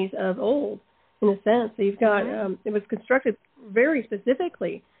societies of old, in a sense. So you've got, it was constructed very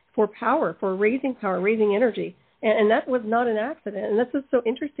specifically for power, for raising power, raising energy. And that was not an accident. And that's just so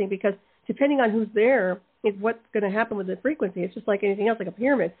interesting because depending on who's there is what's going to happen with the frequency. It's just like anything else, like a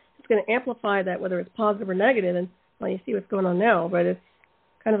pyramid. It's going to amplify that, whether it's positive or negative. And, well, you see what's going on now, but it's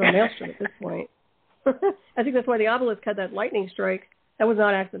kind of a maelstrom at this point. I think that's why the obelisk had that lightning strike. That was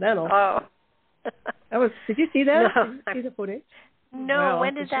not accidental. Oh. Did you see that? No. Did you see the footage? No, wow,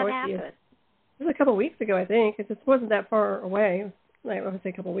 when did that happen? It was a couple of weeks ago, I think. It just wasn't that far away. I would say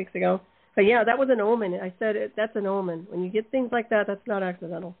a couple of weeks ago. But yeah, that was an omen. I said that's an omen. When you get things like that, that's not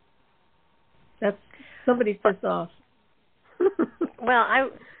accidental. That's somebody's pissed off. Well,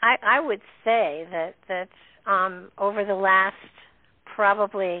 I would say that over the last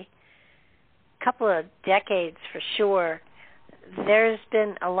probably couple of decades for sure, there's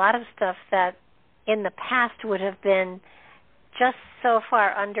been a lot of stuff that in the past would have been just so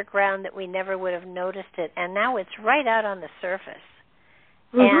far underground that we never would have noticed it, and now it's right out on the surface.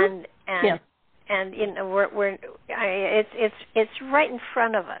 And it's right in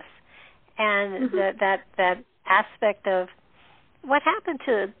front of us, and that aspect of what happened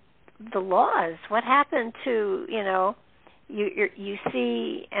to the laws, what happened to you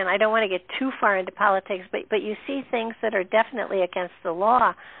see, and I don't want to get too far into politics, but you see things that are definitely against the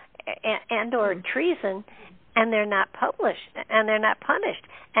law and or treason, and they're not published and they're not punished,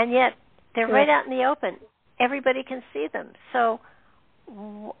 and yet they're right out in the open. Everybody can see them. So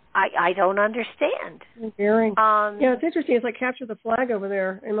I don't understand. It's interesting. It's like capture the flag over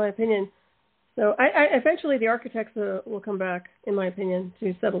there, in my opinion. So I eventually the architects will come back, in my opinion,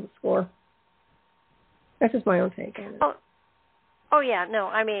 to settle the score. That's just my own take on it. Oh yeah, no.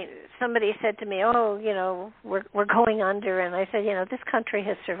 I mean, somebody said to me, we're going under, and I said, this country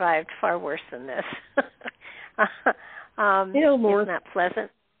has survived far worse than this. It's not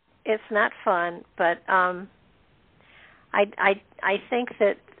pleasant. It's not fun, but I think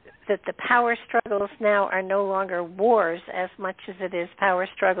that the power struggles now are no longer wars as much as it is power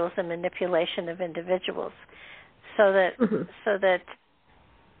struggles and manipulation of individuals. So that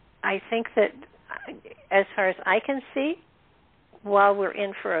I think that as far as I can see, while we're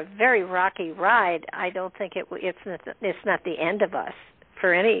in for a very rocky ride, I don't think it's not the end of us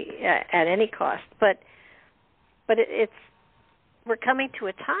at any cost. But we're coming to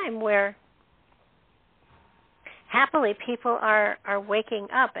a time where happily people are waking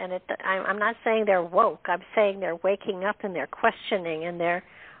up, and I'm not saying they're woke. I'm saying they're waking up and they're questioning, and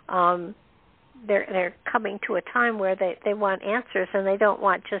they're coming to a time where they want answers, and they don't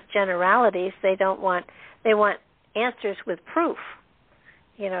want just generalities. They want answers with proof.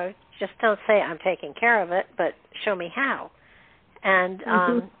 Just don't say I'm taking care of it, but show me how. And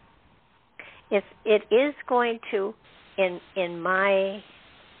it is going to in my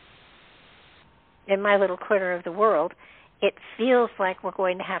little corner of the world, it feels like we're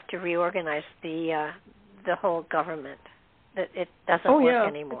going to have to reorganize the whole government. That it doesn't work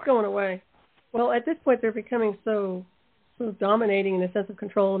anymore. It's going away. Well, at this point, they're becoming so dominating in the sense of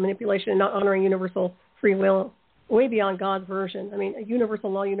control and manipulation and not honoring universal free will, way beyond God's version. I mean, a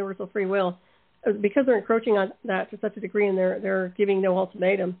universal law, universal free will, because they're encroaching on that to such a degree and they're giving no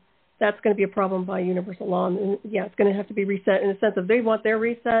ultimatum, that's going to be a problem by universal law. And it's going to have to be reset in the sense of they want their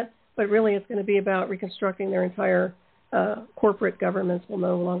reset, but really it's going to be about reconstructing their entire corporate governments will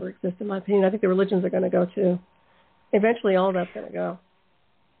no longer exist, in my opinion. I think the religions are going to go too. Eventually all that's going to go.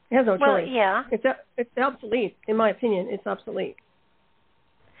 It has no choice. Well, yeah. It's obsolete, in my opinion. It's obsolete.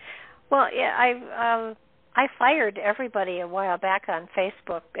 Well, yeah, I fired everybody a while back on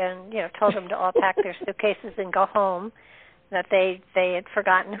Facebook, and told them to all pack their suitcases and go home. That they had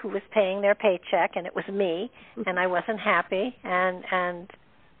forgotten who was paying their paycheck, and it was me, and I wasn't happy, and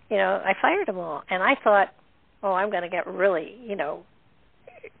I fired them all. And I thought, oh, I'm going to get really,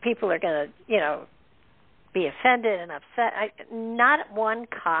 people are going to, be offended and upset. Not one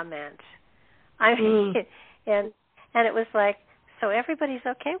comment. I mean, and it was like, so everybody's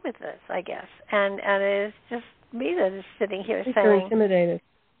okay with this, I guess, and it is just me that is sitting here saying they're intimidated.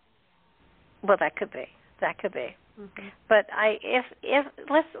 Well, that could be. Mm-hmm. But if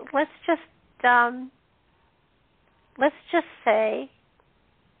let's just say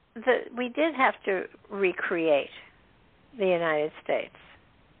that we did have to recreate the United States.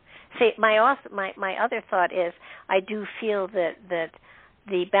 See, my other thought is I do feel that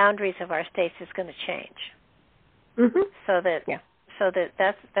the boundaries of our states is going to change. Mm-hmm. So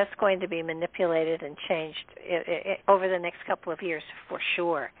that's going to be manipulated and changed over the next couple of years for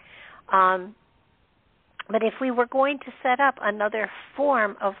sure. But if we were going to set up another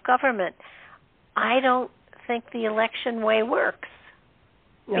form of government, I don't think the election way works.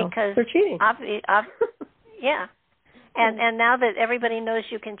 No, because they're cheating. Yeah. And now that everybody knows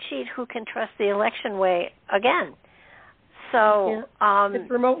you can cheat, who can trust the election way again? So it's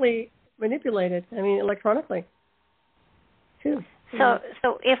remotely manipulated. I mean, electronically, too. So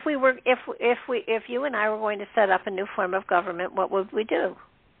if you and I were going to set up a new form of government, what would we do?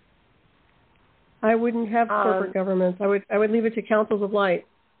 I wouldn't have corporate governments. I would leave it to councils of light.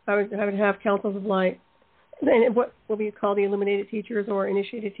 I would have councils of light, and what we call the illuminated teachers or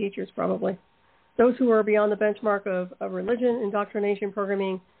initiated teachers, probably. Those who are beyond the benchmark of religion, indoctrination,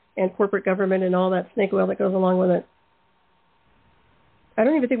 programming, and corporate government and all that snake oil that goes along with it. I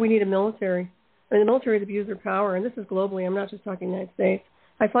don't even think we need a military. I mean, the military has abused their power, and this is globally. I'm not just talking United States.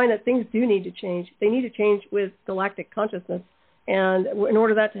 I find that things do need to change. They need to change with galactic consciousness, and in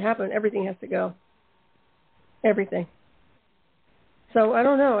order for that to happen, everything has to go. Everything. So I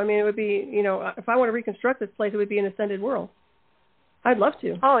don't know. I mean, it would be, if I want to reconstruct this place, it would be an ascended world. I'd love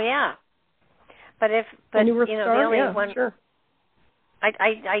to. Oh, yeah. But the only one, sure.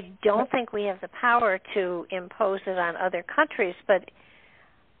 I don't think we have the power to impose it on other countries, but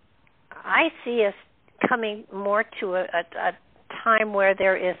I see us coming more to a time where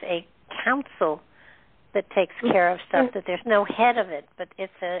there is a council that takes care of stuff, that there's no head of it, but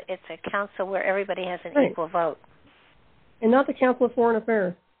it's a council where everybody has an equal vote. And not the Council of Foreign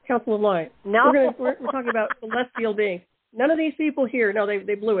Affairs, Council of Light. No. We're talking about celestial beings. None of these people here, no,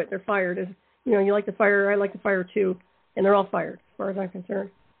 they blew it. They're fired. You like to fire, I like to fire too, and they're all fired as far as I'm concerned.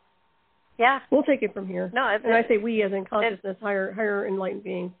 Yeah. We'll take it from here. No, and I say we as in consciousness, higher enlightened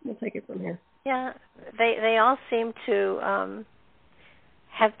beings. We'll take it from here. Yeah. They all seem to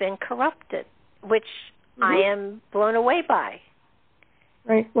have been corrupted, which I am blown away by.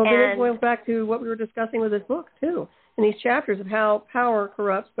 Right. Well, then it boils back to what we were discussing with this book, too, in these chapters of how power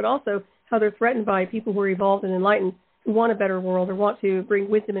corrupts, but also how they're threatened by people who are evolved and enlightened, who want a better world or want to bring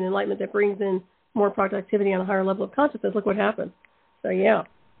wisdom and enlightenment that brings in more productivity on a higher level of consciousness. Look what happened. So, yeah.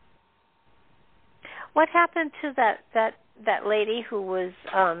 What happened to that lady who was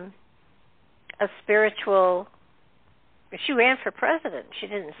a spiritual? She ran for president. She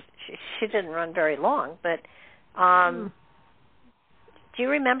didn't run very long, but do you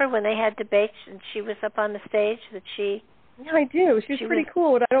remember when they had debates and she was up on the stage? Yeah, I do. She was pretty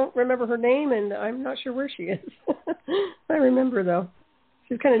cool, but I don't remember her name, and I'm not sure where she is. I remember though.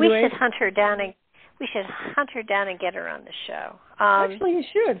 She's kind of new age. We should hunt her down and get her on the show. Actually, you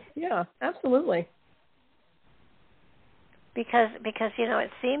should. Yeah, absolutely. Because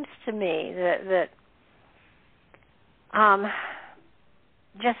it seems to me that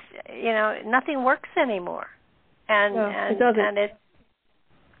just nothing works anymore, and it doesn't.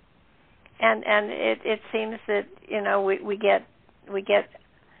 And it seems that we get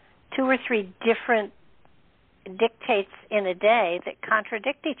 2 or 3 different dictates in a day that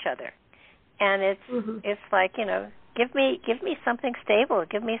contradict each other, and it's like give me something stable,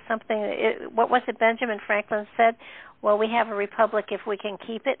 give me something. What was it Benjamin Franklin said? Well, we have a republic if we can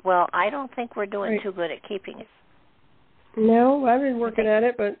keep it. Well, I don't think we're doing too good at keeping it. No, I've been working at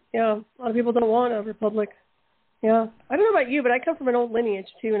it, but yeah, a lot of people don't want a republic. Yeah, I don't know about you, but I come from an old lineage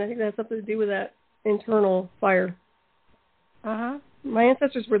too, and I think that has something to do with that internal fire. My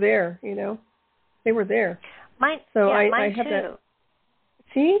ancestors were there, they were there. Mine have too. That.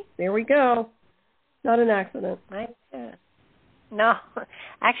 See, there we go. Not an accident. Mine too. No,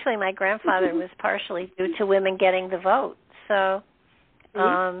 actually, my grandfather was partially due to women getting the vote. So,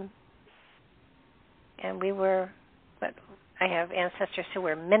 and we were, but I have ancestors who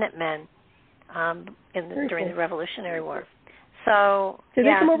were Minutemen. during the Revolutionary War. So did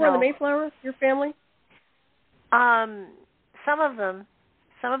they come over on the Mayflower? Your family? Some of them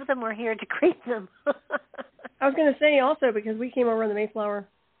were here to greet them. I was going to say also because we came over on the Mayflower.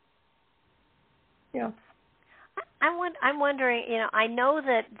 Yeah. I'm wondering. I know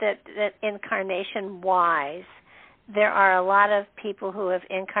that incarnation-wise, there are a lot of people who have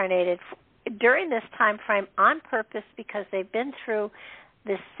incarnated during this time frame on purpose because they've been through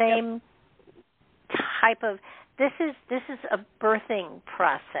the same type of. This is a birthing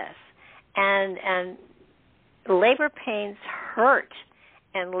process, and labor pains hurt,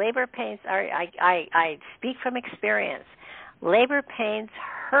 and labor pains are. I speak from experience. Labor pains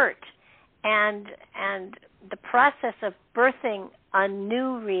hurt, and the process of birthing a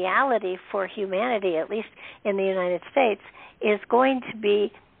new reality for humanity, at least in the United States, is going to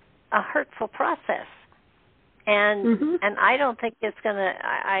be a hurtful process. And I don't think it's going to,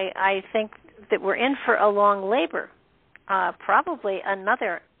 I think that we're in for a long labor, probably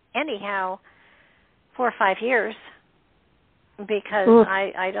another, anyhow, 4 or 5 years, because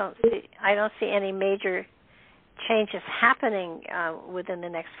I don't see any major changes happening within the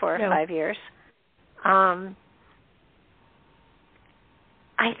next 4 or 5 years. I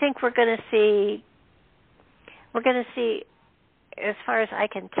think we're going to see, as far as I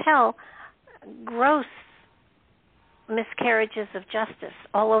can tell, gross miscarriages of justice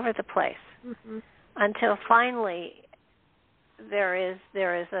all over the place, until finally there is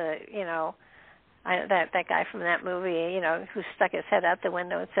a that guy from that movie who stuck his head out the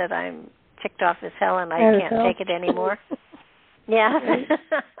window and said, "I'm ticked off as hell and I can't take it anymore." Yeah.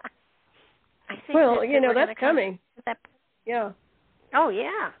 I think that's coming. Yeah. Oh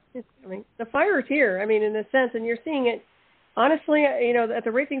yeah. It's coming. The fire is here. I mean, in a sense, and you're seeing it. Honestly, at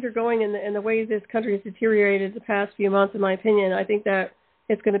the rate things are going and the way this country has deteriorated the past few months, in my opinion, I think that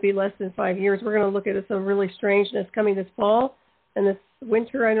it's going to be less than 5 years. We're going to look at some really strangeness coming this fall and this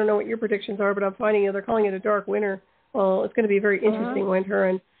winter. I don't know what your predictions are, but I'm finding they're calling it a dark winter. Well, it's going to be a very interesting winter,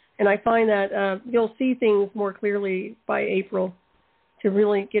 and I find that you'll see things more clearly by April to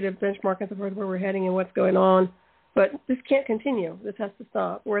really get a benchmark as to where we're heading and what's going on. But this can't continue. This has to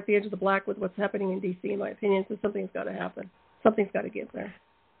stop. We're at the edge of the black with what's happening in D.C., in my opinion, so something's got to happen. Something's got to give there.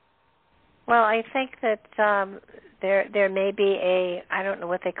 Well, I think that there may be I don't know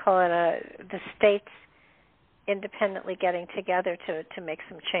what they call it, the states independently getting together to make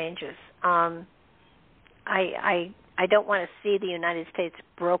some changes. I don't want to see the United States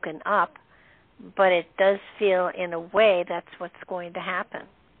broken up, but it does feel in a way that's what's going to happen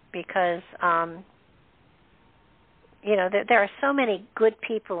because, there are so many good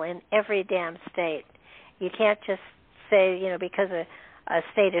people in every damn state. You can't just say, because a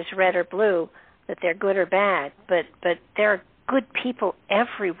state is red or blue, that they're good or bad, but there are good people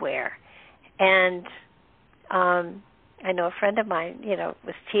everywhere. And I know a friend of mine,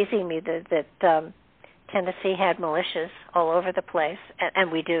 was teasing me that Tennessee had militias all over the place,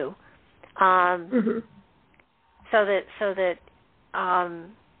 and we do. So that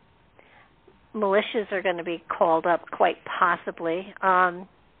militias are going to be called up quite possibly.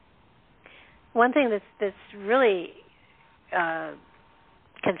 One thing that's really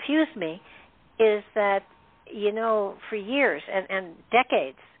confused me is that, for years and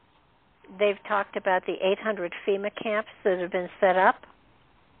decades, they've talked about the 800 FEMA camps that have been set up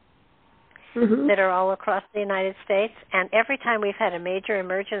that are all across the United States. And every time we've had a major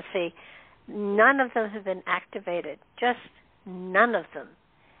emergency, none of them have been activated, just none of them.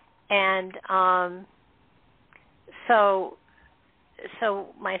 And so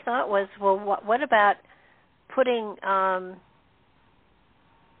my thought was, well, what about putting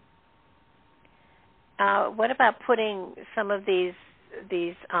some of these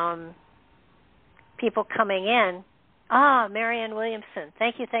people coming in? Marianne Williamson,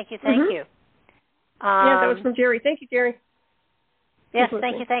 thank you. Yeah, that was from Jerry. Thank you, Jerry. Yes,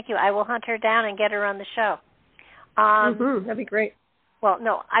 thank you. I will hunt her down and get her on the show. That'd be great. Well,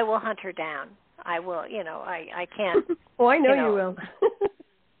 no, I will hunt her down. I will, I can't. Oh, I know you will.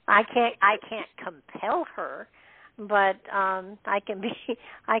 I can't compel her, but I can be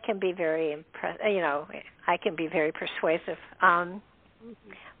very I can be very persuasive.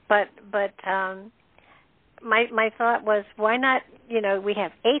 But my thought was, why not? We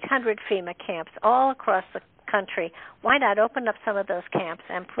have 800 FEMA camps all across the country. Why not open up some of those camps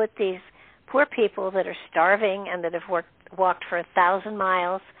and put these poor people that are starving and that have walked for 1,000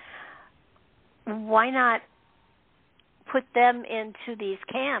 miles? Why not put them into these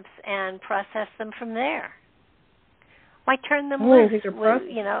camps and process them from there? Why turn them loose?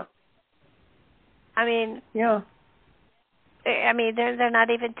 I mean, yeah. I mean, they're not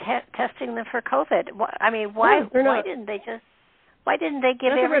even testing them for COVID. I mean, why didn't they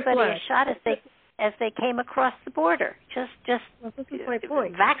give everybody a shot as they came across the border? Just this is my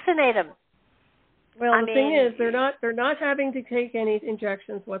point. Vaccinate them. Well, the thing is, they're not having to take any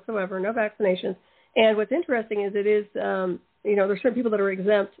injections whatsoever, no vaccinations. And what's interesting is there's certain people that are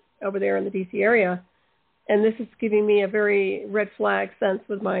exempt over there in the D.C. area, and this is giving me a very red flag sense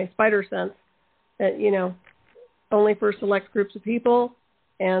with my spider sense that, only for select groups of people,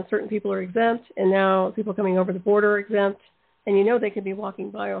 and certain people are exempt, and now people coming over the border are exempt, and they could be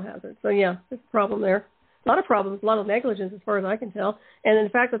walking biohazard. So, yeah, there's a problem there. A lot of problems, a lot of negligence as far as I can tell. And in the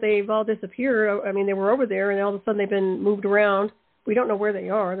fact that they've all disappeared, I mean, they were over there, and all of a sudden they've been moved around. We don't know where they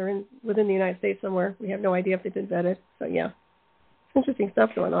are. They're within the United States somewhere. We have no idea if they've been vetted. So, yeah. Interesting stuff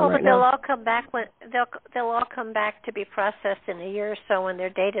going on right now. They'll all come back they'll all come back to be processed in a year or so when their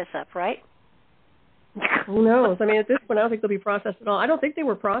data's up, right? Who knows? I mean, at this point, I don't think they'll be processed at all. I don't think they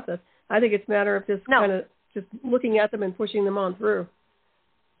were processed. I think it's a matter of just kind of just looking at them and pushing them on through.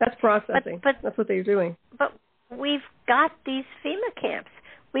 That's processing. But that's what they're doing. But we've got these FEMA camps.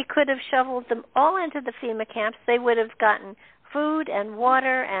 We could have shoveled them all into the FEMA camps. They would have gotten food and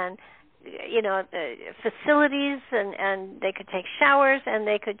water and facilities, and they could take showers, and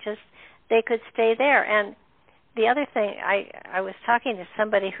they could stay there. And the other thing, I was talking to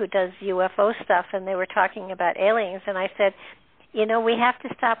somebody who does UFO stuff, and they were talking about aliens, and I said, we have to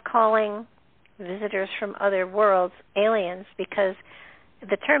stop calling visitors from other worlds aliens, because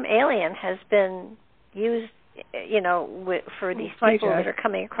the term alien has been used, for these people that are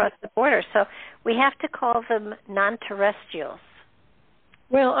coming across the border. So we have to call them non-terrestrials.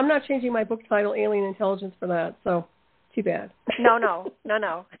 Well, I'm not changing my book title, Alien Intelligence, for that, so too bad. No.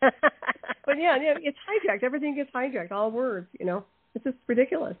 But yeah, it's hijacked. Everything gets hijacked, all words, It's just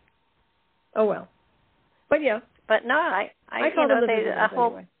ridiculous. Oh, well. But yeah. But no, I call them the whole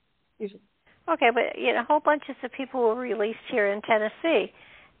anyway, usually. Okay, but a whole bunch of people were released here in Tennessee.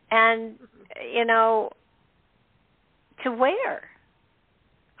 And, to where?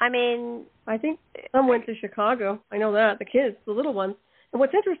 I mean, I think some went to Chicago. I know that, the kids, the little ones. And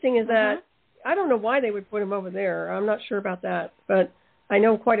what's interesting is that I don't know why they would put them over there. I'm not sure about that. But I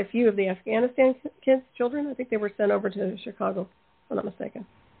know quite a few of the Afghanistan children. I think they were sent over to Chicago, if I'm not mistaken.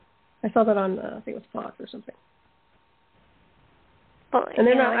 I saw that on, I think it was Fox or something. Well, and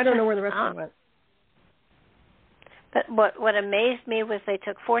they're not, I don't know where the rest of them went. But what amazed me was they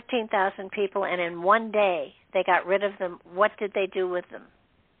took 14,000 people, and in one day they got rid of them. What did they do with them?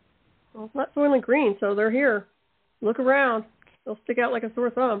 Well, it's not Soylent Green, so they're here. Look around. They'll stick out like a sore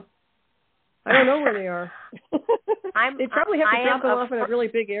thumb. I don't know where they are. They probably have to drop them off in a really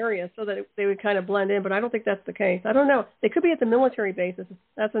big area so that they would kind of blend in, but I don't think that's the case. I don't know. They could be at the military bases.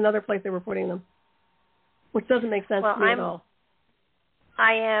 That's another place they were putting them, which doesn't make sense to me at all.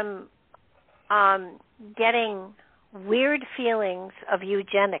 I am getting weird feelings of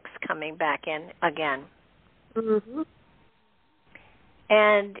eugenics coming back in again. Mm-hmm.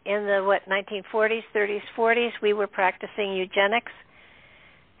 And in the, 1940s, 30s, 40s, we were practicing eugenics,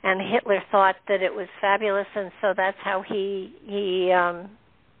 and Hitler thought that it was fabulous, and so that's how he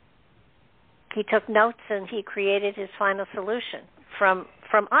took notes, and he created his final solution from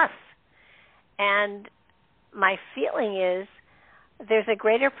us. And my feeling is there's a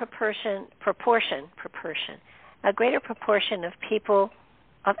greater proportion of people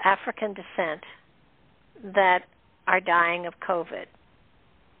of African descent that are dying of COVID.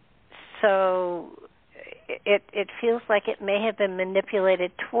 So it feels like it may have been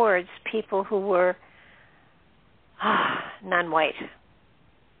manipulated towards people who were non-white.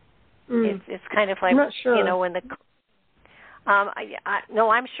 It's kind of like, I'm not sure. When the no,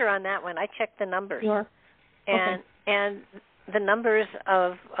 I'm sure on that one. I checked the numbers. You are? And the numbers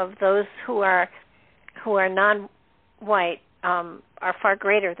of those who are non-white are far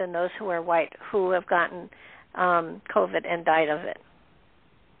greater than those who are white who have gotten COVID and died of it.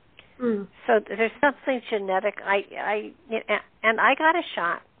 So there's something genetic. I got a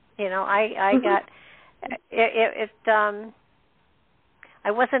shot. I got it. I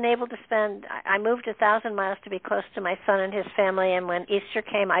wasn't able to spend. I moved 1,000 miles to be close to my son and his family, and when Easter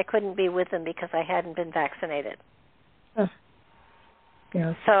came, I couldn't be with them because I hadn't been vaccinated.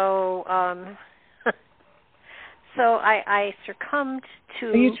 Yeah. So, so I succumbed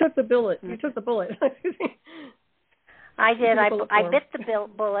to. You took the bullet. You took the bullet. I did. I bit the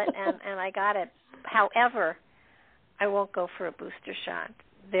bullet, and I got it. However, I won't go for a booster shot.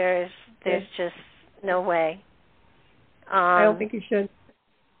 There's just no way. I don't think you should.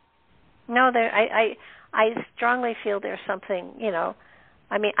 No, I strongly feel there's something.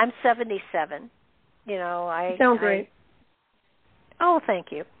 I mean, I'm 77. You sound great. Oh, thank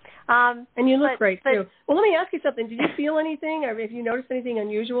you. And you look great, too. Well, let me ask you something. Did you feel anything? Or have you noticed anything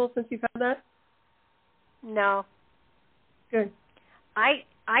unusual since you've had that? No. Good. I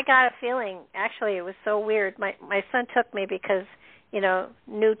got a feeling, actually, it was so weird. My son took me because,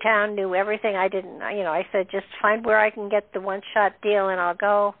 new town, knew everything. I didn't, I said, just find where I can get the one-shot deal and I'll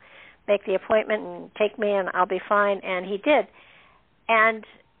go make the appointment and take me and I'll be fine. And he did. And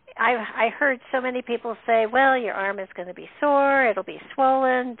I heard so many people say, well, your arm is going to be sore, it'll be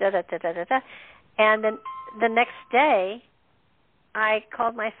swollen, da-da-da-da-da-da. And then the next day, I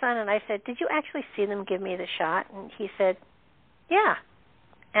called my son and I said, did you actually see them give me the shot? And he said, yeah.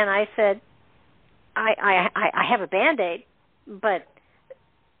 And I said, I have a Band-Aid, but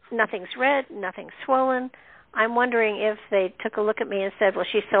nothing's red, nothing's swollen. I'm wondering if they took a look at me and said, well,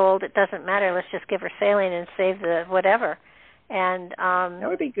 she's so old it doesn't matter, let's just give her saline and save the whatever. And that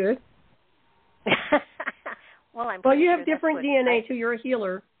would be good. Well, you have different DNA too. You're a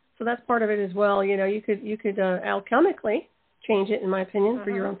healer, so that's part of it as well. You could alchemically change it, in my opinion,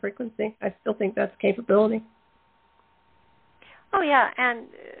 for your own frequency. I still think that's a capability. Oh yeah, and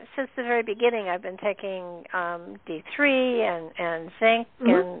since the very beginning, I've been taking D3 and zinc,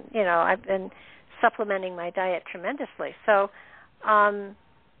 and I've been supplementing my diet tremendously. So,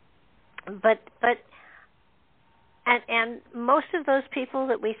 but. And most of those people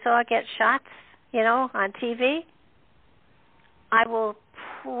that we saw get shots, on TV, I will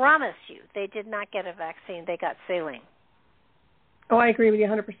promise you they did not get a vaccine. They got saline. Oh, I agree with you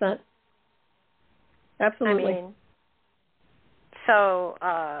 100%. Absolutely. I mean, so,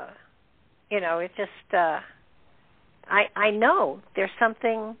 it just, I know there's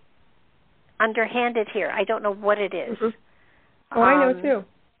something underhanded here. I don't know what it is. Mm-hmm. Oh, I know too.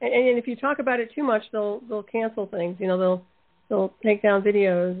 And if you talk about it too much, they'll cancel things. They'll take down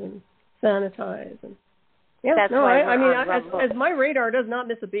videos and sanitize. And yeah, that's as my radar does not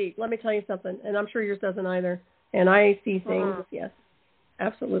miss a beat. Let me tell you something, and I'm sure yours doesn't either. And I see things. Yes,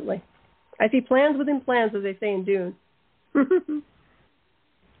 absolutely. I see plans within plans, as they say in Dune. The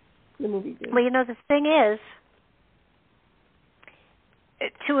movie Dune. Well, the thing is,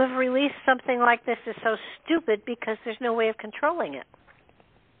 to have released something like this is so stupid because there's no way of controlling it.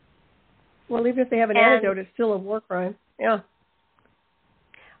 Well, even if they have an antidote, it's still a war crime. Yeah.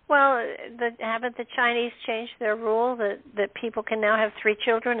 Well, haven't the Chinese changed their rule that people can now have 3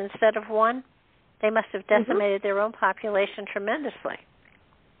 children instead of 1? They must have decimated their own population tremendously.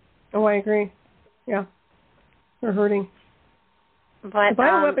 Oh, I agree. Yeah. They're hurting. But the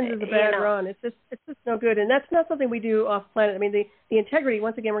bioweapons is a bad run. It's just no good. And that's not something we do off planet. I mean, the integrity,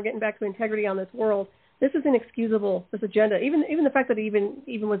 once again, we're getting back to integrity on this world. This is inexcusable, this agenda. Even the fact that it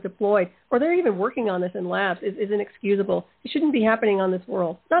even was deployed, or they're even working on this in labs, is inexcusable. It shouldn't be happening on this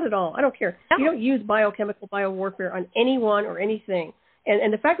world. Not at all. I don't care. No. You don't use biochemical biowarfare on anyone or anything.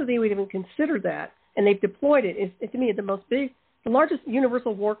 And the fact that they would even consider that, and they've deployed it, is to me, the largest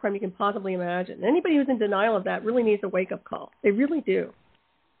universal war crime you can possibly imagine. And anybody who's in denial of that really needs a wake-up call. They really do.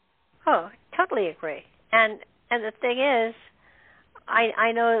 Oh, totally agree. And the thing is,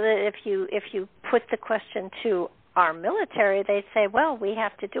 I know that if you put the question to our military, they'd say, well, we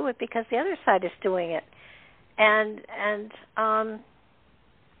have to do it because the other side is doing it. And I'd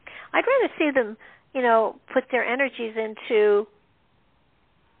rather see them, put their energies into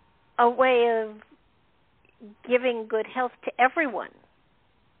a way of giving good health to everyone,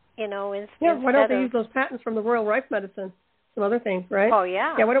 why don't they use those patents from the Royal Rife Medicine? Some other things, right? Oh,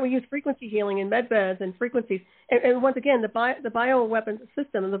 yeah. Yeah, why don't we use frequency healing in med beds and frequencies? And once again, the bioweapon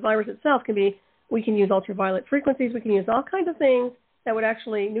system and the virus itself we can use ultraviolet frequencies, we can use all kinds of things that would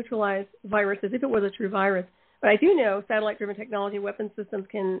actually neutralize viruses if it was a true virus. But I do know satellite-driven technology weapon systems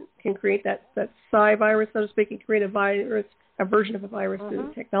can create that psi virus, so to speak, and create a version of a virus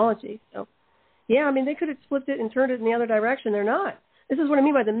through technology. So, yeah, I mean, they could have flipped it and turned it in the other direction. They're not. This is what I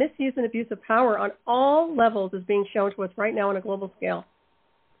mean by the misuse and abuse of power on all levels is being shown to us right now on a global scale.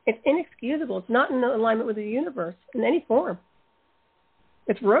 It's inexcusable. It's not in alignment with the universe in any form.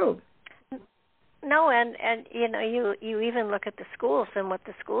 It's rogue. No, and you even look at the schools and what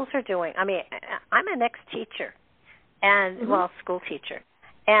the schools are doing. I mean, I'm an ex-teacher, and school teacher,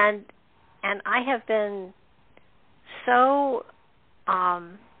 and I have been so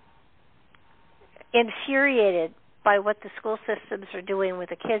infuriated by what the school systems are doing with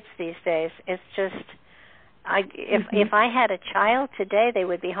the kids these days. It's just, if I had a child today, they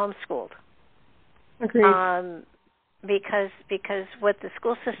would be homeschooled. Agreed. Because what the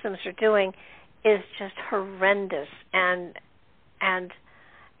school systems are doing is just horrendous. And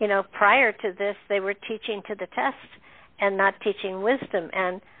prior to this, they were teaching to the test and not teaching wisdom.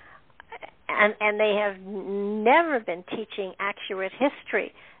 And and they have never been teaching accurate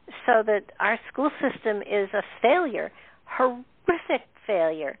history, so that our school system is a failure, horrific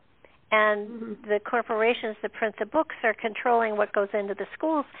failure. And the corporations that print the books are controlling what goes into the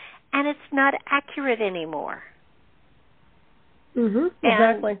schools, and it's not accurate anymore.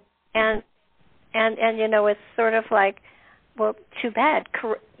 Exactly. And you know, it's sort of like, well, too bad.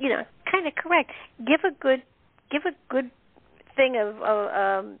 You know, kind of correct. Give a good thing of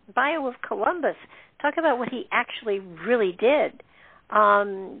bio of Columbus. Talk about what he actually really did.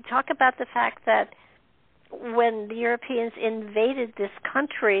 Talk about the fact that when the Europeans invaded this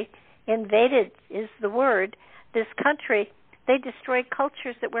country, invaded is the word, this country, they destroyed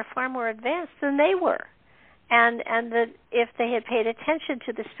cultures that were far more advanced than they were. And that if they had paid attention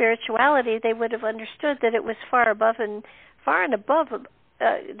to the spirituality, they would have understood that it was far above and above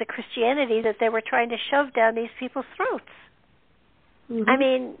the Christianity that they were trying to shove down these people's throats. I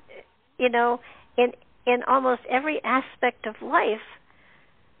mean, you know, in almost every aspect of life,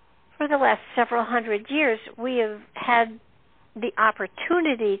 for the last several hundred years, we have had the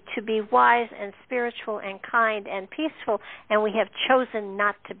opportunity to be wise and spiritual and kind and peaceful, and we have chosen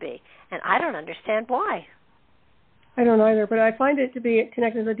not to be. And I don't understand why. I don't either, but I find it to be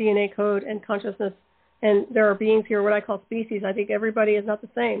connected to the DNA code and consciousness. And there are beings here, what I call species. I think everybody is not the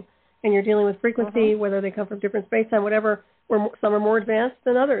same. And you're dealing with frequency, whether they come from different space-time, whatever. Some are more advanced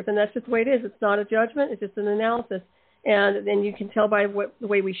than others, and that's just the way it is. It's not a judgment. It's just an analysis. And then you can tell by the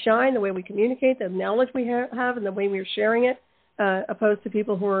way we shine, the way we communicate, the knowledge we have, and the way we're sharing it, opposed to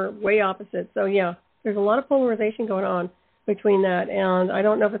people who are way opposite. So, yeah, there's a lot of polarization going on between that, and I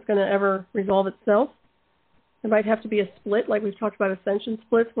don't know if it's going to ever resolve itself. There might have to be a split, like we've talked about ascension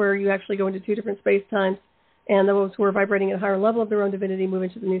splits, where you actually go into two different space-times, and those who are vibrating at a higher level of their own divinity move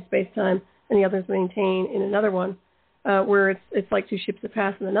into the new space-time, and the others maintain in another one, where it's like two ships that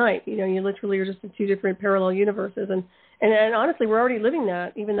pass in the night. You know, you literally are just in two different parallel universes, and honestly, we're already living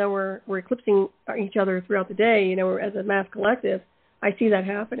that, even though we're eclipsing each other throughout the day. You know, as a mass collective, I see that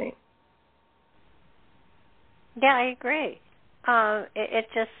happening. Yeah, I agree. It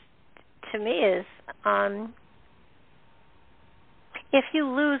just, to me, is if you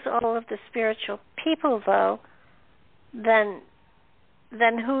lose all of the spiritual people, though, then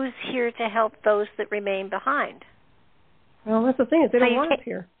who's here to help those that remain behind? Well, that's the thing, is they don't want us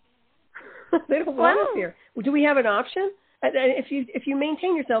here. They don't want us here. Do we have an option? If you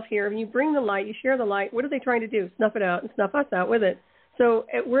maintain yourself here, and you bring the light, you share the light, what are they trying to do? Snuff it out and snuff us out with it. So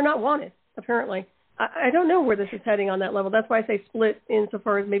we're not wanted, apparently. I don't know where this is heading on that level. That's why I say split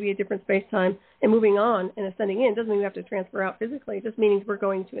insofar as maybe a different space-time and moving on and ascending in. Doesn't mean we have to transfer out physically. It just means we're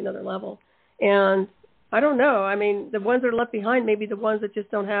going to another level. And I don't know. I mean, the ones that are left behind may be the ones that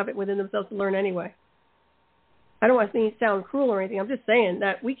just don't have it within themselves to learn anyway. I don't want to sound cruel or anything. I'm just saying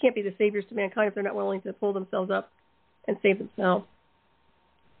that we can't be the saviors to mankind if they're not willing to pull themselves up and save themselves.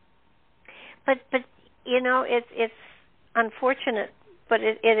 But you know, it's unfortunate, but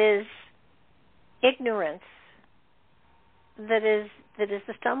it is ignorance that is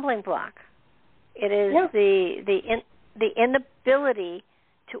the stumbling block. It is the inability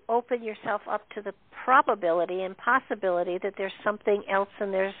to open yourself up to the probability and possibility that there's something else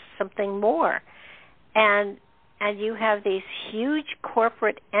and there's something more. And you have these huge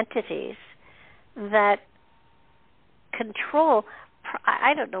corporate entities that control,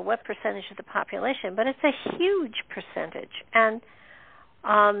 I don't know what percentage of the population, but it's a huge percentage. And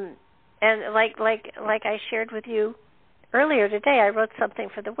like I shared with you earlier today, I wrote something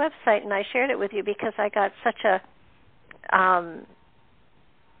for the website and I shared it with you because I got such a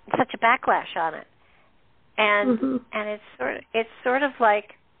backlash on it. And and it's sort of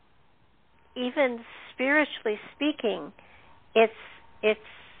like, even spiritually speaking, it's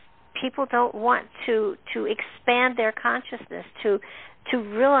people don't want to expand their consciousness, to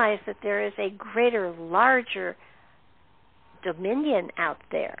realize that there is a greater, larger dominion out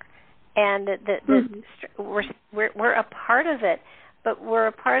there, and that we're a part of it, but we're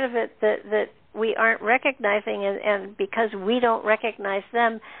a part of it that we aren't recognizing, and because we don't recognize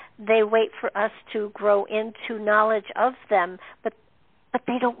them, they wait for us to grow into knowledge of them, but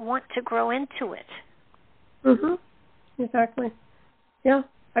they don't want to grow into it. Exactly. Yeah.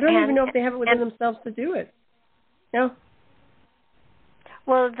 I don't even know if they have it within themselves to do it. Yeah.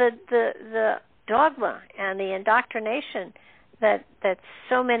 Well, the dogma and the indoctrination that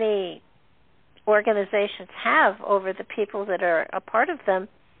so many organizations have over the people that are a part of them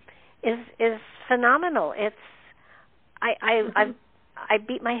is phenomenal. It's I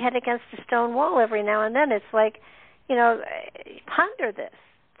beat my head against a stone wall every now and then. It's like, you know, ponder this,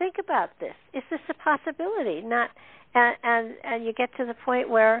 think about this. Is this a possibility? And you get to the point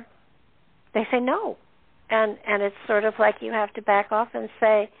where they say no. And it's sort of like you have to back off and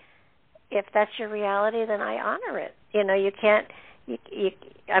say, if that's your reality, then I honor it. You can't,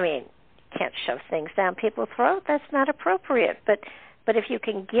 can't shove things down people's throat. That's not appropriate. But if you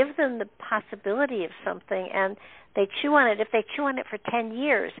can give them the possibility of something and they chew on it, if they chew on it for 10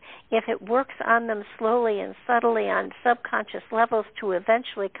 years, if it works on them slowly and subtly on subconscious levels to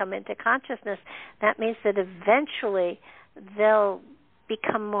eventually come into consciousness, that means that eventually they'll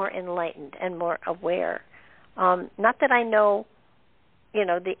become more enlightened and more aware. Not that I know,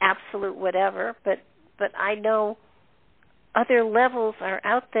 the absolute whatever, but I know other levels are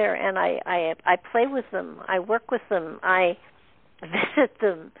out there, and I play with them, I work with them, I visit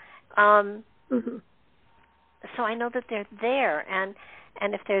them. So I know that they're there, and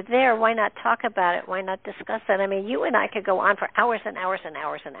if they're there, why not talk about it? Why not discuss it? I mean, you and I could go on for hours and hours and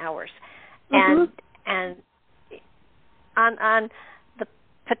hours and hours, and on the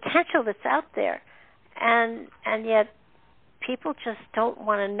potential that's out there, and yet people just don't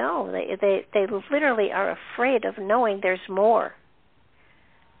want to know. They literally are afraid of knowing there's more.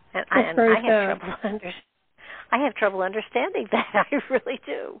 And I have trouble understanding that. I really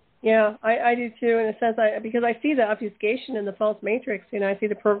do. Yeah, I do too, in a sense, because I see the obfuscation in the false matrix. I see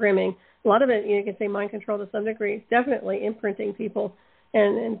the programming. A lot of it, you can say mind control to some degree, definitely imprinting people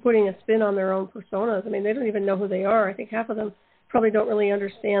and putting a spin on their own personas. I mean, they don't even know who they are. I think half of them probably don't really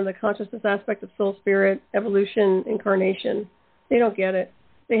understand the consciousness aspect of soul, spirit, evolution, incarnation. They don't get it.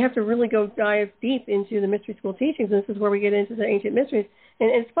 They have to really go dive deep into the mystery school teachings, and this is where we get into the ancient mysteries. And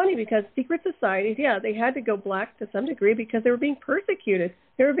it's funny because secret societies, they had to go black to some degree because they were being persecuted.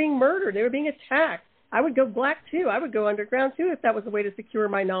 They were being murdered. They were being attacked. I would go black too. I would go underground too if that was a way to secure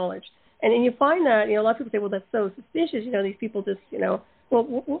my knowledge. And you find that, a lot of people say, well, that's so suspicious. These people just,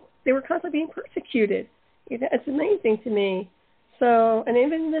 well, they were constantly being persecuted. It's amazing to me. So, and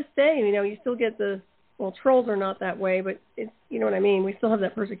even this day, you still get trolls are not that way, but it's, you know what I mean? We still have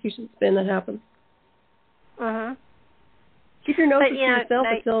that persecution spin that happens. Uh-huh. Keep your nose to yourself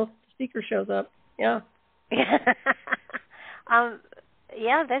until the speaker shows up. Yeah.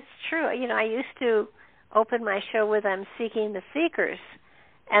 Yeah, that's true. I used to open my show with "I'm Seeking the Seekers,"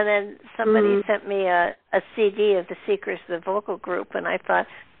 and then somebody sent me a CD of the Seekers, the vocal group, and I thought,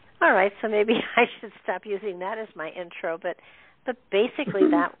 all right, so maybe I should stop using that as my intro. But basically,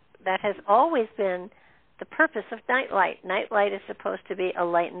 that has always been the purpose of Nightlight. Nightlight is supposed to be a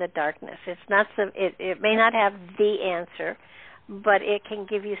light in the darkness. It's not it may not have the answer, but it can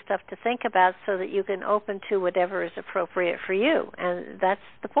give you stuff to think about so that you can open to whatever is appropriate for you, and that's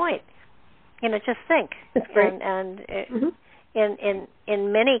the point. Just think. That's great. And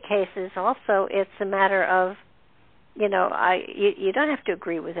in many cases, also, it's a matter of, you don't have to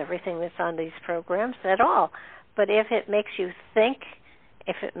agree with everything that's on these programs at all, but if it makes you think,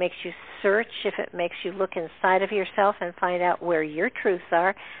 if it makes you search, if it makes you look inside of yourself and find out where your truths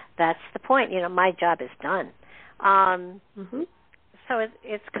are, that's the point. My job is done. So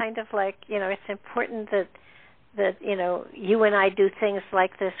it's kind of like, it's important that you and I do things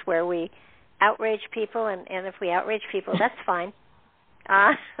like this where we outrage people, and if we outrage people, that's fine.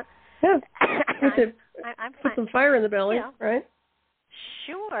 Yeah. I'm put fine. some fire in the belly, right?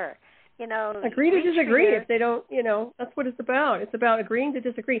 Sure. Agree to disagree if they don't, that's what it's about. It's about agreeing to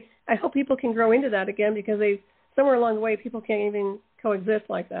disagree. I hope people can grow into that again, because somewhere along the way, people can't even coexist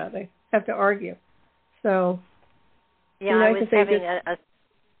like that. They have to argue. So, yeah, I was having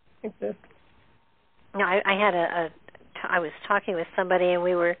I was talking with somebody, and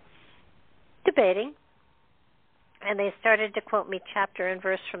we were debating, and they started to quote me chapter and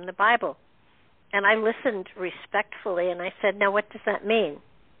verse from the Bible. And I listened respectfully, and I said, now what does that mean?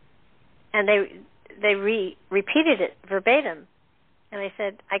 And they repeated it verbatim. And I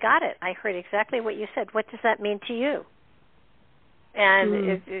said, I got it. I heard exactly what you said. What does that mean to you?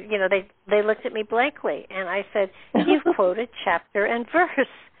 And, they looked at me blankly. And I said, you've quoted chapter and verse.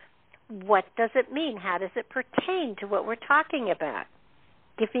 What does it mean? How does it pertain to what we're talking about?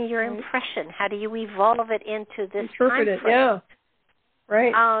 Give me your impression. How do you evolve it into this time frame? Yeah.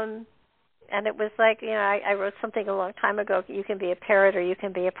 Right. And it was like, I wrote something a long time ago, you can be a parrot or you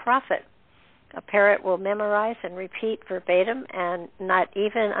can be a prophet. A parrot will memorize and repeat verbatim and not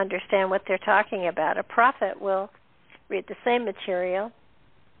even understand what they're talking about. A prophet will read the same material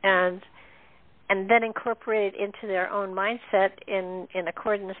and then incorporate it into their own mindset in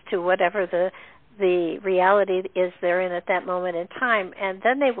accordance to whatever the reality is they're in at that moment in time, and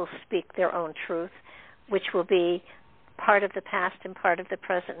then they will speak their own truth, which will be part of the past and part of the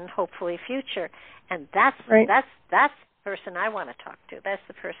present and hopefully future. And that's the person I want to talk to. That's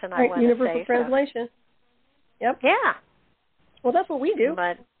the person I want to say. Universal translation. Yep. Yeah. Well, that's what we do.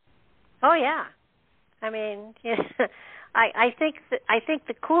 But Oh yeah. I mean, I think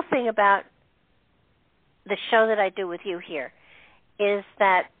the cool thing about the show that I do with you here is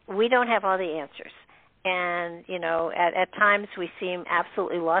that we don't have all the answers. And, at times we seem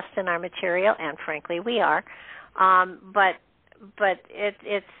absolutely lost in our material, and frankly we are. But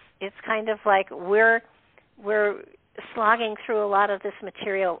it's kind of like we're slogging through a lot of this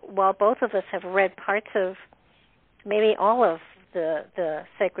material while both of us have read parts of maybe all of the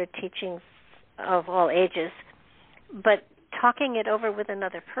sacred teachings of all ages, but talking it over with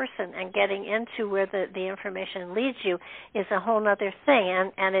another person and getting into where the information leads you is a whole other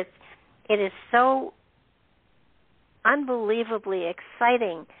thing. And it is so unbelievably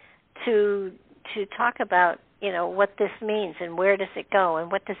exciting to talk about, what this means and where does it go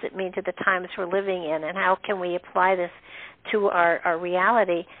and what does it mean to the times we're living in and how can we apply this to our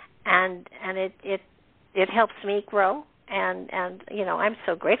reality. And it helps me grow. And I'm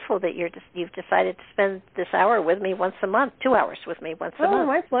so grateful that you've decided to spend this hour with me once a month, 2 hours with me once a month. Oh,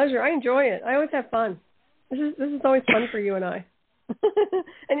 my pleasure. I enjoy it. I always have fun. This is always fun for you and I.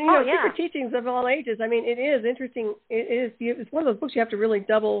 And Secret Teachings of All Ages. I mean, it is interesting. It's one of those books you have to really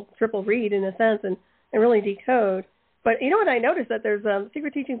double, triple read in a sense and really decode. But you know what I noticed, that there's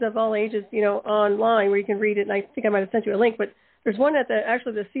Secret Teachings of All Ages, online where you can read it. And I think I might have sent you a link. But there's one that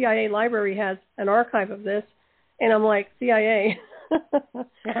the CIA library has an archive of this. And I'm like, CIA, so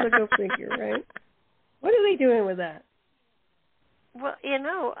go figure, right? What are they doing with that? Well,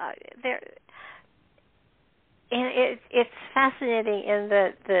 it's fascinating in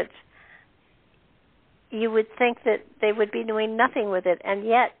that you would think that they would be doing nothing with it, and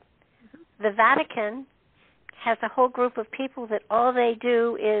yet the Vatican has a whole group of people that all they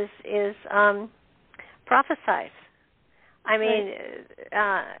do is prophesize. I mean,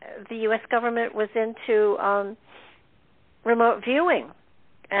 the U.S. government was into remote viewing,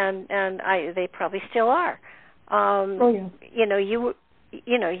 and they probably still are.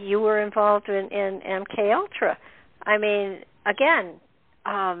 You were involved in MK Ultra. I mean, again.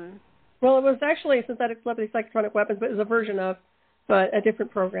 Well, it was actually synthetic telepathy, psychotronic weapons, but it was a version of, but a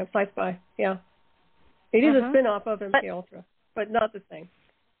different program, Sci-Spy. Yeah, it is a spin-off of MK Ultra, but not the same.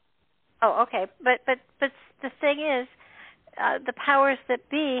 Oh, okay. But the thing is, the powers that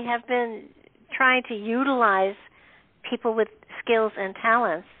be have been trying to utilize people with skills and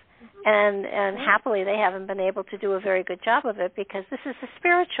talents, and happily they haven't been able to do a very good job of it, because this is a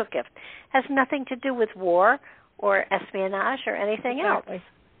spiritual gift. It has nothing to do with war or espionage or anything else.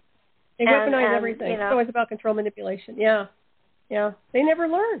 They weaponize everything. It's always about control manipulation. Yeah. They never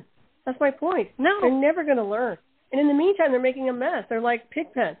learn. That's my point. No. They're never going to learn. And in the meantime, they're making a mess. They're like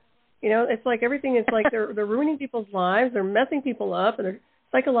Pigpen. It's like everything is like they're ruining people's lives. They're messing people up, and they're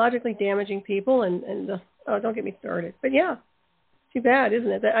psychologically damaging people. And don't get me started. But yeah, too bad, isn't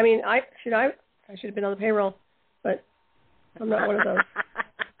it? I mean, I should have been on the payroll, but I'm not one of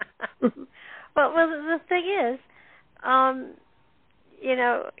those. well, the thing is,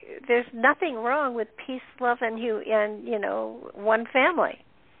 there's nothing wrong with peace, love, and one family.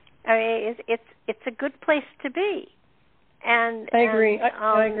 I mean, it's a good place to be. And I agree.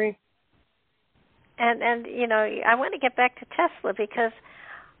 I agree. And I want to get back to Tesla because,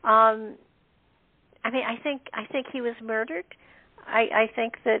 I think he was murdered. I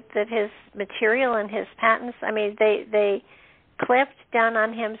think that his material and his patents, they clamped down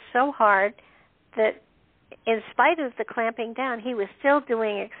on him so hard that in spite of the clamping down, he was still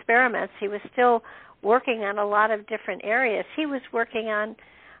doing experiments. He was still working on a lot of different areas. He was working on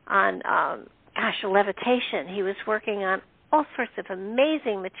levitation. He was working on all sorts of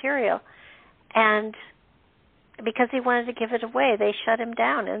amazing material. And because he wanted to give it away, they shut him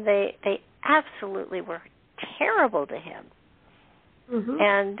down, and they absolutely were terrible to him. Mm-hmm.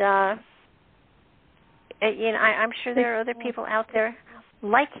 And I'm sure there are other people out there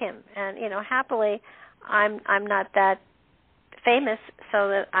like him. And happily, I'm not that famous, so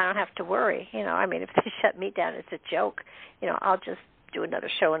that I don't have to worry. If they shut me down, it's a joke. I'll just do another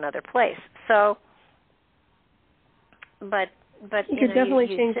show another place. So, but he could definitely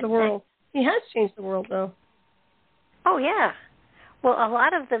change the world. He has changed the world, though. Oh yeah. Well, a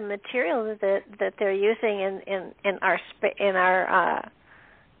lot of the material that they're using in our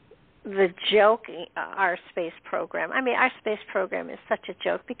the joke, our space program. Our space program is such a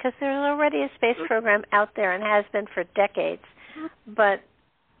joke because there's already a space program out there and has been for decades. But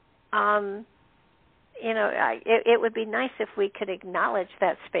it would be nice if we could acknowledge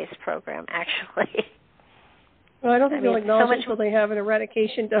that space program, actually. Well, I don't think they'll acknowledge it until they have an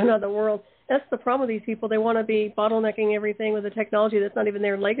eradication done on the world. That's the problem with these people. They want to be bottlenecking everything with a technology that's not even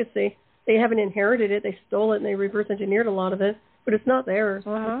their legacy. They haven't inherited it. They stole it, and they reverse engineered a lot of it. but it's not theirs.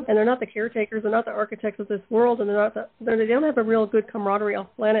 And they're not the caretakers, they're not the architects of this world, and they don't have a real good camaraderie off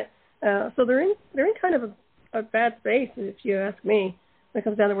planet. So they're in kind of a bad space, if you ask me, when it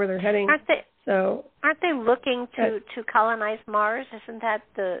comes down to where they're heading. Aren't they looking to colonize Mars? Isn't that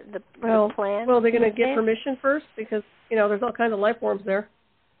the plan? Well, they're going to get permission first because, there's all kinds of life forms there.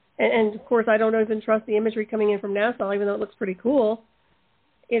 And of course, I don't even trust the imagery coming in from NASA, even though it looks pretty cool.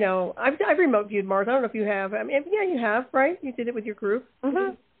 I've remote viewed Mars. I don't know if you have. I mean, yeah, you have, right? You did it with your group.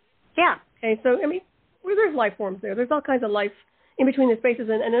 Mm-hmm. Yeah. Okay, so, there's life forms there. There's all kinds of life in between the spaces.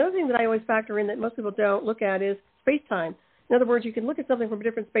 And another thing that I always factor in that most people don't look at is space-time. In other words, you can look at something from a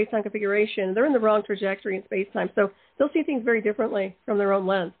different space-time configuration. They're in the wrong trajectory in space-time, so they'll see things very differently from their own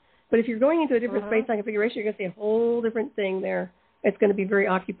lens. But if you're going into a different space-time configuration, you're going to see a whole different thing there. It's going to be very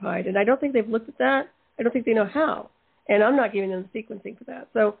occupied. And I don't think they've looked at that. I don't think they know how. And I'm not giving them the sequencing for that.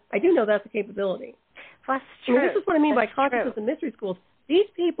 So I do know that's a capability. That's true. This is what I mean by consciousness and mystery schools. These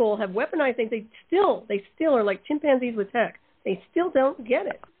people have weaponized things. They still are like chimpanzees with tech. They still don't get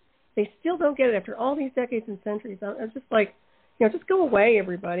it. They still don't get it after all these decades and centuries. It's just like, just go away,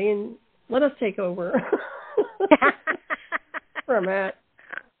 everybody, and let us take over. Where I'm at.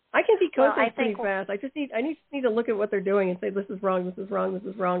 I can decode things pretty fast. I need to look at what they're doing and say, this is wrong, this is wrong, this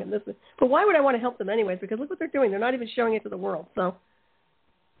is wrong, and this is. But why would I want to help them anyways? Because look what they're doing. They're not even showing it to the world. So.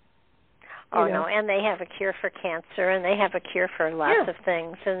 No, and they have a cure for cancer, and they have a cure for lots of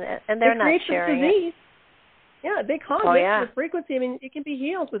things, and they're not sharing it. Yeah, they cause it with frequency. I mean, it can be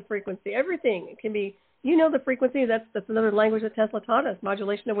healed with frequency. Everything. It can be, the frequency. That's another language that Tesla taught us,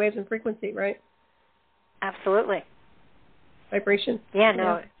 modulation of waves and frequency, right? Absolutely. Vibration. Yeah,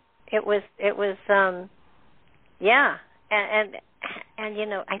 no. Yeah. It was and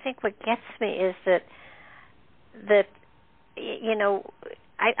I think what gets me is that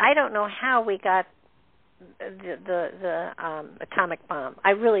I don't know how we got the atomic bomb. I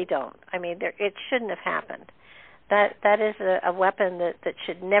really don't. I mean, it shouldn't have happened. That is a weapon that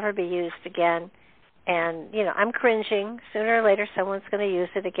should never be used again. And I'm cringing. Sooner or later, someone's going to use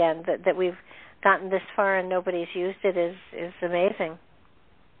it again. That we've gotten this far and nobody's used it is amazing.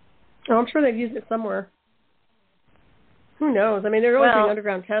 Oh, I'm sure they've used it somewhere. Who knows? I mean, they're always doing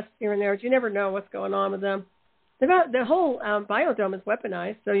underground tests here and there, but you never know what's going on with them. They've got the whole biodome is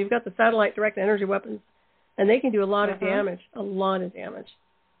weaponized, so you've got the satellite direct energy weapons, and they can do a lot of damage. A lot of damage.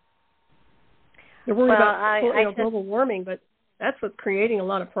 They're worried about global warming, but that's what's creating a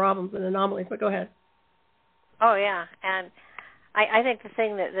lot of problems and anomalies. But go ahead. Oh yeah, and I think the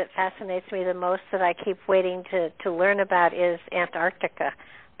thing that fascinates me the most that I keep waiting to learn about is Antarctica.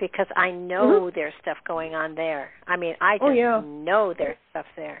 Because I know there's stuff going on there. I mean, I just know there's stuff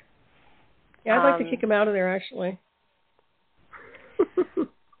there. Yeah, I'd like to kick them out of there, actually.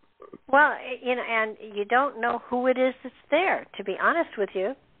 Well, and you don't know who it is that's there, to be honest with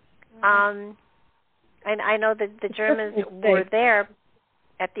you. And I know that the Germans were there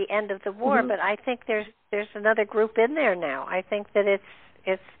at the end of the war, but I think there's another group in there now. I think that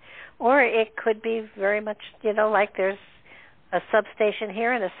it's or it could be very much, like there's a substation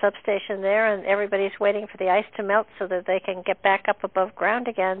here and a substation there, and everybody's waiting for the ice to melt so that they can get back up above ground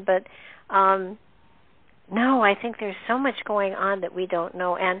again. But no, I think there's so much going on that we don't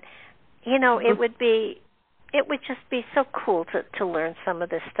know. And it would just be so cool to learn some of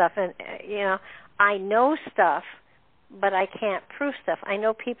this stuff. And I know stuff, but I can't prove stuff. I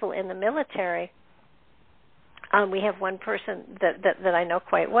know people in the military. We have one person that I know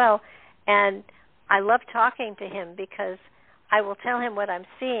quite well, and I love talking to him because I will tell him what I'm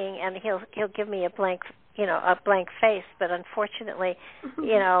seeing, and he'll give me a blank face. But unfortunately,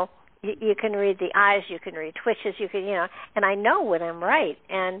 you can read the eyes, you can read twitches, and I know when I'm right.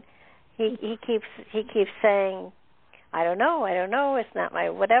 And he keeps saying, I don't know, it's not my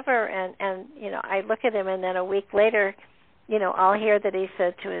whatever. And I look at him, and then a week later, I'll hear that he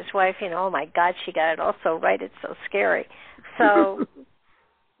said to his wife, oh my God, she got it all so right, it's so scary. So,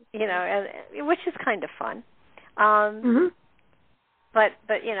 and which is kind of fun. But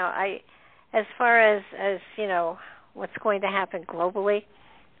as far as what's going to happen globally,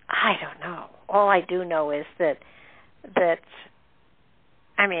 I don't know. All I do know is that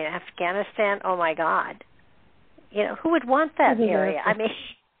Afghanistan, oh my God. Who would want that area? I mean,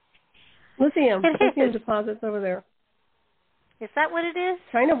 lithium deposits over there. Is that what it is?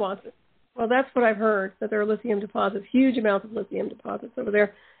 China wants it. Well, that's what I've heard, that there are lithium deposits, huge amounts of lithium deposits over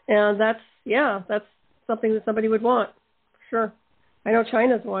there. And that's something that somebody would want, for sure. I know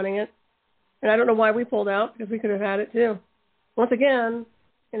China's wanting it, and I don't know why we pulled out, because we could have had it too. Once again,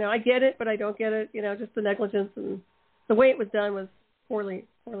 I get it, but I don't get it. Just the negligence and the way it was done was poorly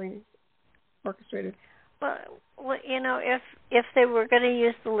orchestrated. Well, if they were going to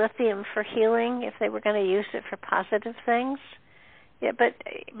use the lithium for healing, if they were going to use it for positive things, yeah.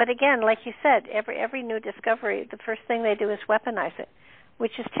 But again, like you said, every new discovery, the first thing they do is weaponize it,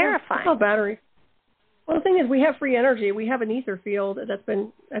 which is terrifying. It's all battery. Well, the thing is, we have free energy. We have an ether field that's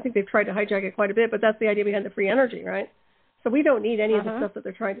been, I think they've tried to hijack it quite a bit, but that's the idea behind the free energy, right? So we don't need any of the stuff that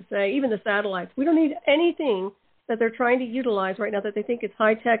they're trying to say, even the satellites. We don't need anything that they're trying to utilize right now that they think is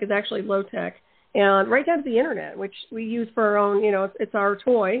high-tech is actually low-tech. And right down to the Internet, which we use for our own, it's our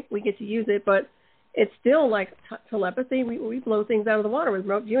toy. We get to use it, but it's still like telepathy. We blow things out of the water with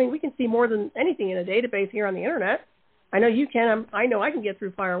remote viewing. We can see more than anything in a database here on the Internet. I know you can. I know I can get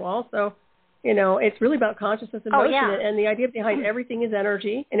through firewalls, so... it's really about consciousness and motion, and the idea behind everything is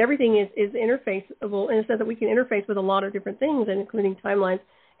energy, and everything is interfaceable in the sense that we can interface with a lot of different things, including timelines.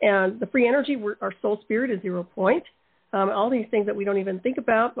 And the free energy, our soul spirit is 0 point. All these things that we don't even think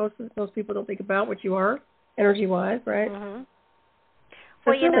about, most people don't think about what you are, energy-wise, right? Mm-hmm.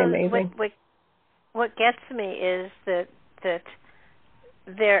 So it's really amazing. What gets me is that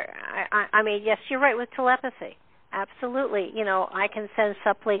there. I mean, yes, you're right with telepathy. Absolutely. I can send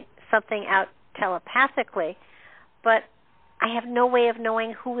something out telepathically, but I have no way of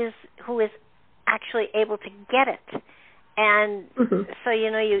knowing who is actually able to get it. And so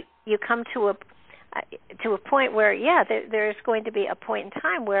you come to a point where there's going to be a point in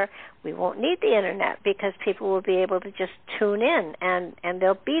time where we won't need the Internet because people will be able to just tune in and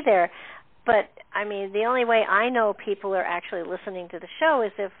they'll be there. But I mean, the only way I know people are actually listening to the show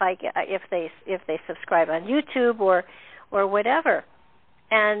is if they subscribe on YouTube or whatever.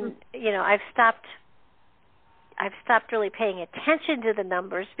 And I've stopped really paying attention to the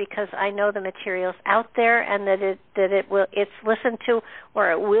numbers because I know the material's out there and that it's listened to,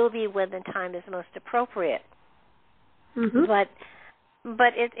 or it will be when the time is most appropriate. Mm-hmm.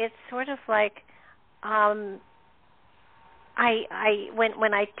 But it's sort of like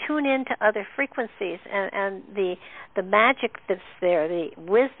when I tune into other frequencies and the magic that's there, the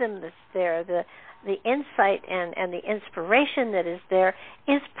wisdom that's there, the insight and the inspiration that is there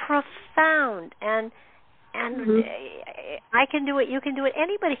is profound, and I can do it, you can do it,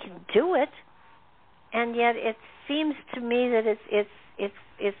 anybody can do it, and yet it seems to me that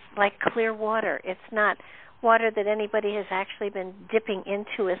it's like clear water. It's not water that anybody has actually been dipping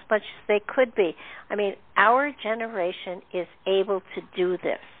into as much as they could be. I mean, our generation is able to do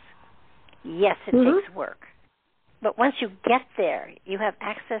this. Yes, it takes work, but once you get there, you have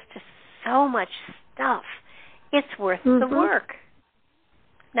access to so much stuff. It's worth the work.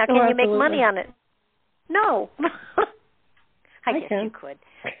 Now, can you make money on it? No. I guess you could.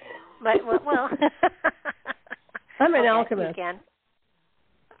 But, well. I'm an alchemist. You can.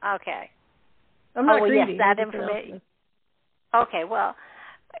 Okay. I'm not greedy. Yes, that information. Okay, well,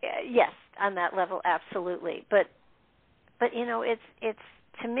 yes, on that level, absolutely. But it's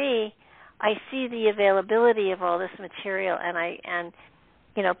to me, I see the availability of all this material, and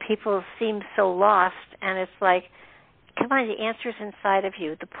people seem so lost, and it's like, come on, the answer's inside of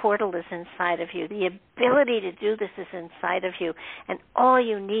you. The portal is inside of you. The ability to do this is inside of you, and all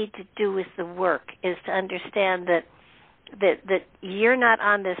you need to do is the work, is to understand that you're not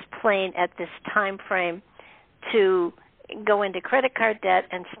on this plane at this time frame to go into credit card debt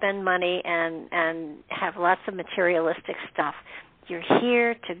and spend money and have lots of materialistic stuff. You're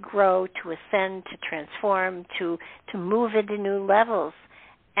here to grow, to ascend, to transform, to move into new levels.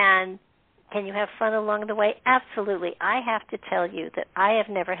 And can you have fun along the way? Absolutely. I have to tell you that I have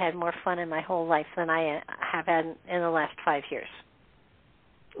never had more fun in my whole life than I have had in the last 5 years.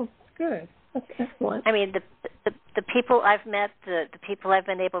 Oh, good. That's excellent. I mean, the people I've met, the people I've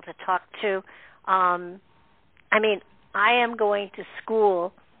been able to talk to, I mean, I am going to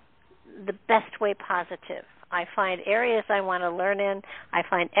school the best way positive. I find areas I want to learn in. I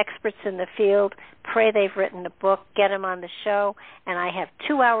find experts in the field, pray they've written a book, get them on the show, and I have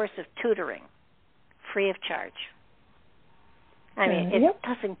 2 hours of tutoring, free of charge. I mean, it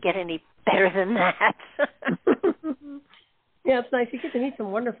doesn't get any better than that. Yeah, it's nice. You get to meet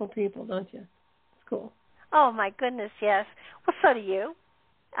some wonderful people, don't you? It's cool. Oh, my goodness, yes. Well, so do you.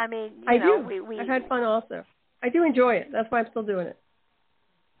 I mean, I do. I've had fun also. I do enjoy it. That's why I'm still doing it.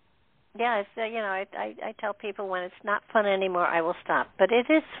 Yeah, it's, I tell people when it's not fun anymore, I will stop. But it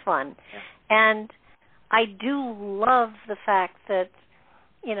is fun. Yeah. And I do love the fact that,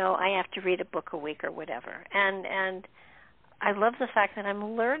 I have to read a book a week or whatever. And I love the fact that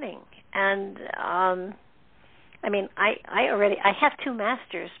I'm learning. And, I mean, I have 2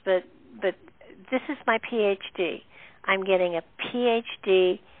 masters, but this is my PhD. I'm getting a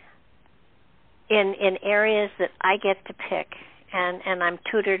PhD in areas that I get to pick. And I'm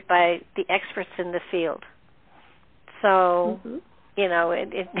tutored by the experts in the field. So, you know, it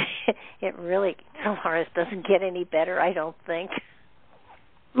it really, Solaris doesn't get any better, I don't think.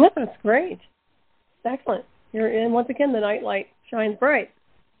 No, that's great. It's excellent. And once again, the nightlight shines bright.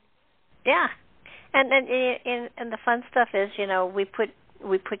 Yeah, and the fun stuff is, you know, we put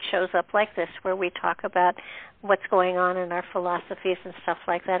shows up like this where we talk about what's going on in our philosophies and stuff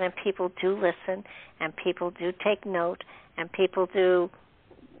like that, and people do listen, and people do take note, and people do,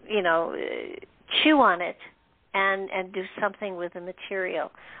 you know, chew on it and do something with the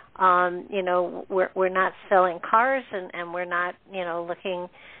material. You know, we're not selling cars, and we're not, you know,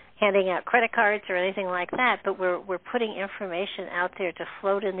 handing out credit cards or anything like that, but we're putting information out there to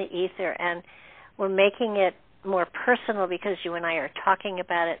float in the ether, and we're making it more personal because you and I are talking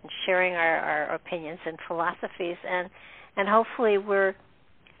about it and sharing our opinions and philosophies, and hopefully we're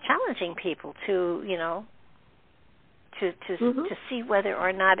challenging people to, you know, to see whether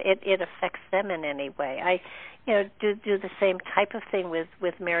or not it affects them in any way. I, you know, do the same type of thing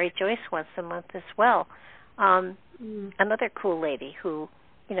with Mary Joyce once a month as well. Another cool lady who,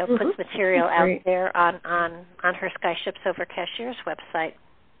 you know, puts material out there on her Sky Ships Over Cashiers website.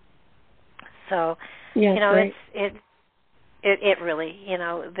 So, you know, it really, you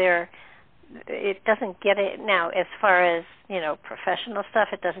know, it doesn't get it now. As far as, you know, professional stuff,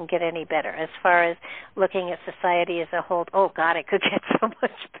 it doesn't get any better. As far as looking at society as a whole, oh God, it could get so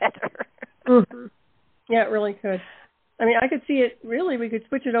much better. Yeah, it really could. I mean, I could see it. Really, we could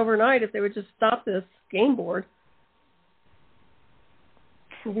switch it overnight if they would just stop this game board.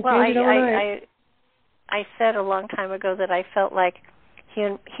 Well, I said a long time ago that I felt like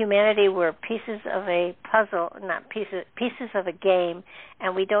humanity were pieces of a puzzle, not pieces of a game,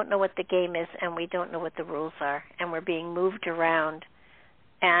 and we don't know what the game is, and we don't know what the rules are, and we're being moved around,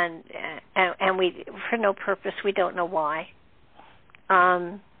 and we, for no purpose, we don't know why.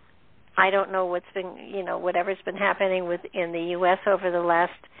 I don't know what's been, you know, whatever's been happening in the U.S. over the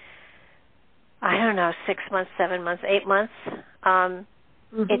last, I don't know, 6 months, 7 months, 8 months.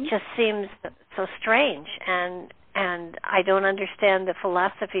 It just seems so strange, and I don't understand the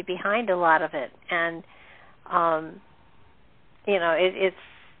philosophy behind a lot of it. And, you know, it's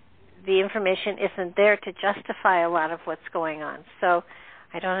the information isn't there to justify a lot of what's going on. So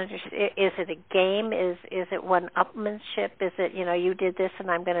I don't understand. Is it a game? Is it one-upmanship? Is it, you know, you did this and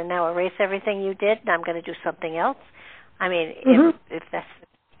I'm going to now erase everything you did and I'm going to do something else? I mean, if that's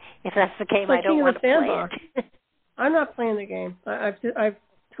the game, I don't want to play it. I'm not playing the game. I've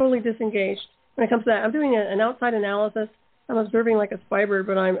totally disengaged when it comes to that. I'm doing an outside analysis. I'm observing like a spy bird,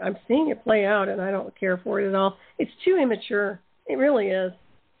 but I'm seeing it play out, and I don't care for it at all. It's too immature. It really is.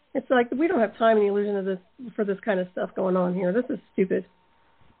 It's like we don't have time and illusion for this kind of stuff going on here. This is stupid.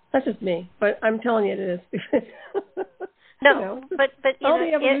 That's just me, but I'm telling you it is stupid. No, you know, but you all know,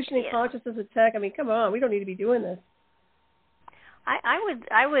 the evolution in consciousness of tech. I mean, come on, we don't need to be doing this.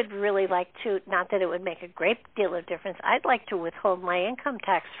 I would really like to, not that it would make a great deal of difference, I'd like to withhold my income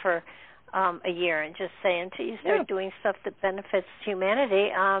tax for a year and just say until you start doing stuff that benefits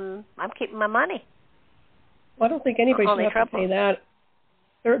humanity, I'm keeping my money. Well, I don't think anybody should have to pay that.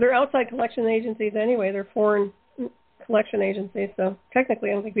 They're outside collection agencies anyway. They're foreign collection agencies, so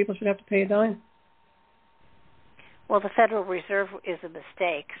technically I don't think people should have to pay a dime. Well, the Federal Reserve is a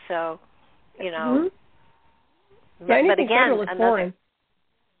mistake, so, you know. Yeah, anything but again, federal is foreign.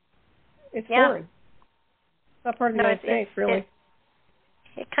 It's foreign. It's not part of the United States, really.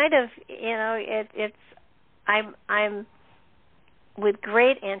 It kind of, you know, it's. I'm with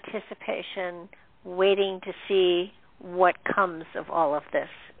great anticipation waiting to see what comes of all of this.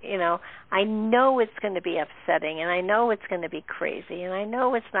 You know, I know it's going to be upsetting, and I know it's going to be crazy, and I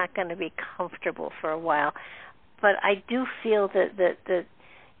know it's not going to be comfortable for a while, but I do feel that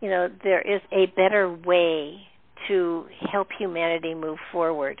you know, there is a better way to help humanity move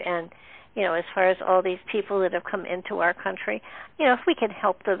forward. And, you know, as far as all these people that have come into our country, you know, if we can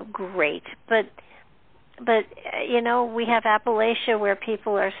help them, great. But you know, we have Appalachia where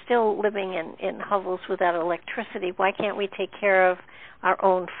people are still living in hovels without electricity. Why can't we take care of our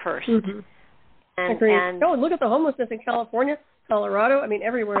own first? And look at the homelessness in California, Colorado. I mean,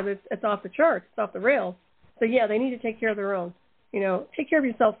 everywhere it's off the charts, it's off the rails. So, yeah, they need to take care of their own. You know, take care of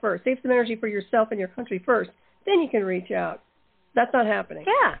yourself first. Save some energy for yourself and your country first. Then you can reach out. That's not happening.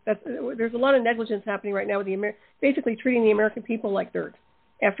 Yeah. There's a lot of negligence happening right now with basically treating the American people like dirt.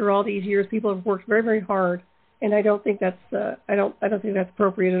 After all these years, people have worked very, very hard, and I don't think that's I don't think that's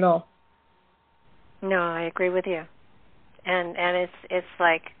appropriate at all. No, I agree with you. And it's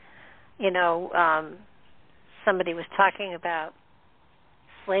like, you know, somebody was talking about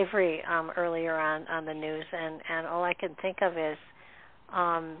slavery earlier on the news, and all I can think of is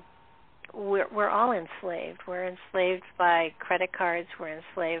we're all enslaved. We're enslaved by credit cards. We're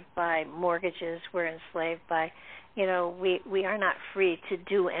enslaved by mortgages. We're enslaved by, we are not free to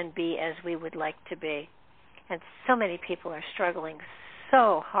do and be as we would like to be. And so many people are struggling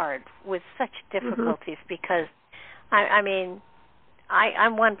so hard with such difficulties because,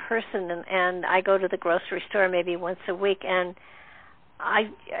 I'm one person and I go to the grocery store maybe once a week, and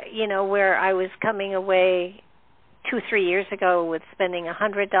where I was coming away 2-3 years ago with spending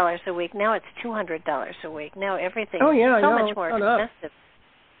 $100 a week, now it's $200 a week. Now everything is so much more expensive.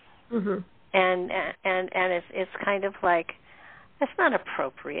 Mm-hmm. And it's kind of like, that's not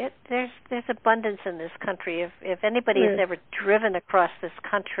appropriate. There's abundance in this country. If anybody has ever driven across this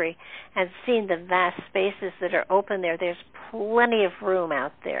country and seen the vast spaces that are open there, there's plenty of room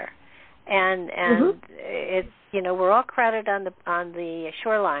out there. And it's, we're all crowded on the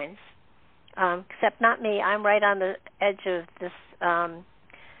shorelines. Except not me. I'm right on the edge of this,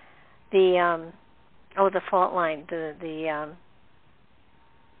 the fault line. Madrid?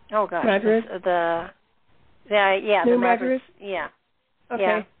 The Madrid? Yeah. Okay.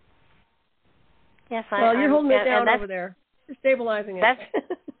 Yeah. Yes, well, you're holding it down over over there. You're stabilizing it.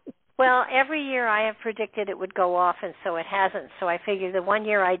 Well, every year I have predicted it would go off, and so it hasn't. So I figure the one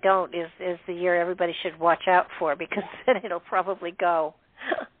year I don't is the year everybody should watch out for, because then it'll probably go.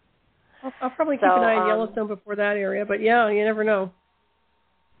 I'll probably keep an eye on Yellowstone before that area, but yeah, you never know.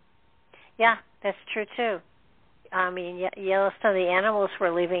 Yeah, that's true too. Yellowstone, the animals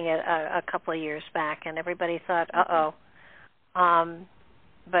were leaving it a couple of years back, and everybody thought,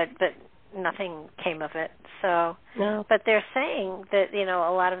 but nothing came of it. So, no. But they're saying that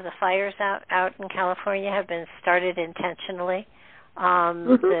a lot of the fires out in California have been started intentionally.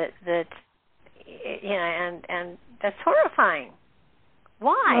 That and that's horrifying.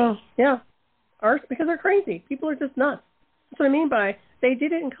 Why? Yeah, because they're crazy. People are just nuts. That's what I mean by they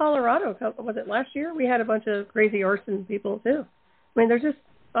did it in Colorado. Was it last year? We had a bunch of crazy arson people too. They're just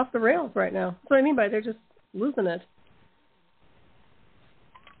off the rails right now. That's what I mean by they're just losing it.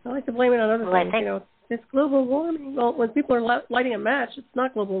 I like to blame it on other things. It's global warming. Well, when people are lighting a match, it's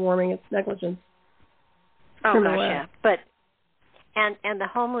not global warming. It's negligence. Oh gosh, yeah. But and the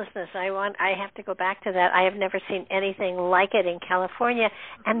homelessness. I have to go back to that. I have never seen anything like it in California,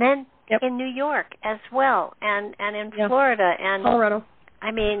 and then in New York as well, and in Florida and Colorado.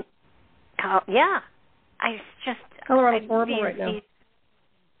 Colorado's horrible right now.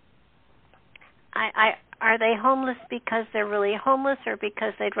 Are they homeless because they're really homeless, or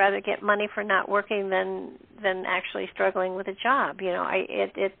because they'd rather get money for not working than actually struggling with a job?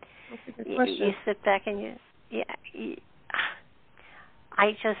 That's a good question. You sit back and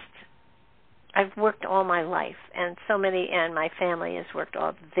I've worked all my life, and my family has worked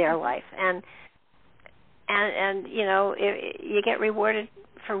all their life, and you get rewarded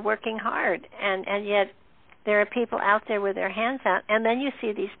for working hard, and yet there are people out there with their hands out, and then you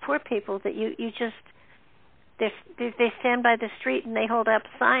see these poor people that you just they stand by the street and they hold up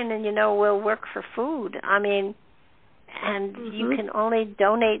a sign and we'll work for food. And you can only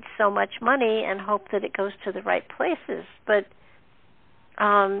donate so much money and hope that it goes to the right places, but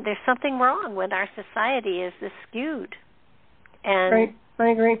there's something wrong when our society is this skewed. And right, I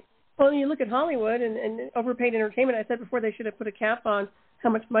agree. Well, you look at Hollywood and overpaid entertainment. I said before they should have put a cap on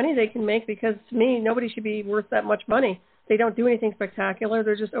how much money they can make, because to me, nobody should be worth that much money. They don't do anything spectacular.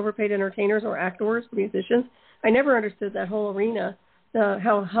 They're just overpaid entertainers or actors, musicians. I never understood that whole arena,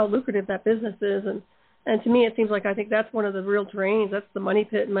 how lucrative that business is. And to me, it seems like I think that's one of the real drains. That's the money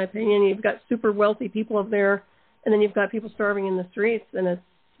pit, in my opinion. You've got super wealthy people up there, and then you've got people starving in the streets, and it's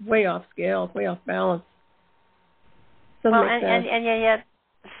way off scale. It's way off balance. Doesn't make sense. And yet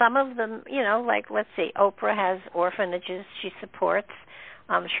some of them, like, let's see, Oprah has orphanages she supports.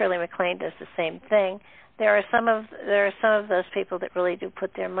 Shirley MacLaine does the same thing. There are some of those people that really do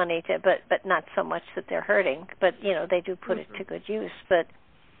put their money to, but not so much that they're hurting. But they do put it to good use.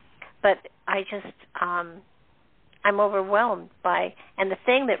 But I just I'm overwhelmed by, and the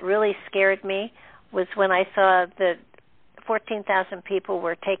thing that really scared me was when I saw that 14,000 people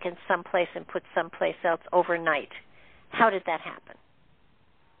were taken someplace and put someplace else overnight. How did that happen?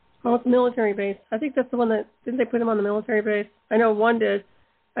 Well, it's a military base. I think that's the one that, didn't they put them on the military base? I know one did.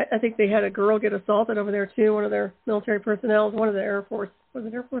 I think they had a girl get assaulted over there, too, one of their military personnel, one of the Air Force. Was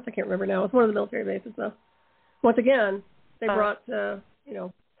it Air Force? I can't remember now. It's one of the military bases, though. Once again, they brought,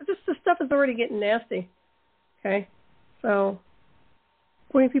 just the stuff is already getting nasty, okay? So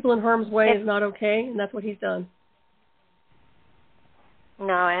putting people in harm's way is not okay, and that's what he's done.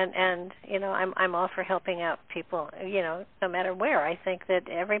 No, and I'm all for helping out people, no matter where. I think that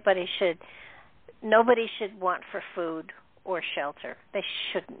nobody should want for food or shelter. They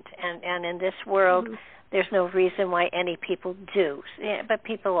shouldn't. And in this world, there's no reason why any people do. Yeah, but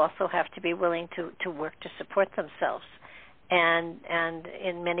people also have to be willing to work to support themselves. And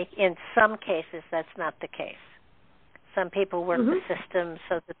in some cases, that's not the case. Some people work the system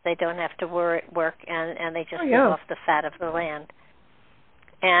so that they don't have to work, and they just live off the fat of the land.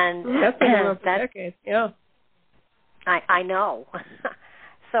 And that's been going on for decades. Yeah, I know.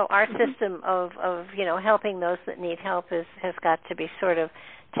 So our system of helping those that need help has got to be sort of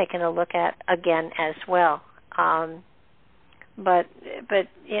taken a look at again as well. But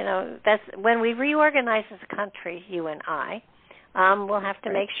that's when we reorganize as a country, you and I, we'll have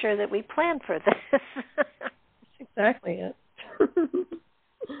to make sure that we plan for this. Exactly it.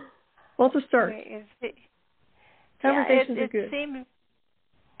 Well, to start. Conversations are good.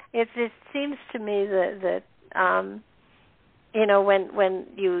 It seems to me that when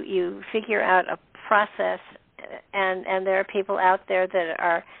you figure out a process, and there are people out there that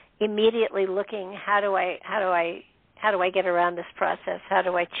are immediately looking, how do I get around this process? How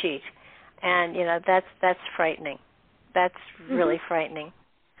do I cheat? And that's frightening. That's really frightening.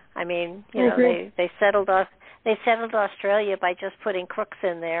 I mean, they settled Australia by just putting crooks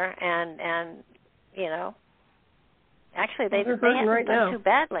in there, and actually they haven't right done now. too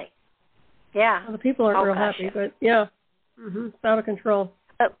badly. Yeah, well, the people aren't real happy, but yeah, it's out of control.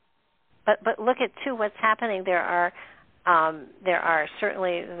 But look at too what's happening. There are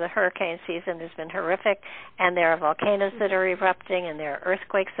certainly the hurricane season has been horrific, and there are volcanoes that are erupting, and there are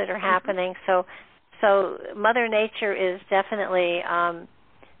earthquakes that are happening. So Mother Nature is definitely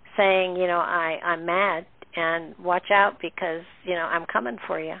saying, I'm mad, and watch out because I'm coming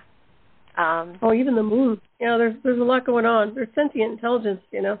for you. Even the moon. There's a lot going on. There's sentient intelligence.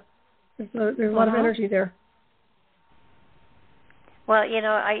 There's a lot of energy there. Well, you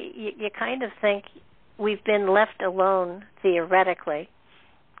kind of think we've been left alone theoretically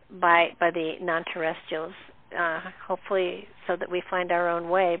by the non-terrestrials, hopefully so that we find our own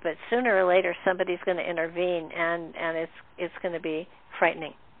way. But sooner or later, somebody's going to intervene, and it's going to be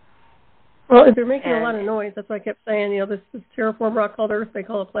frightening. Well, if they're making a lot of noise, that's what I kept saying. This terraform rock called Earth, they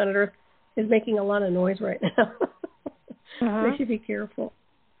call it planet Earth, is making a lot of noise right now. They should be careful.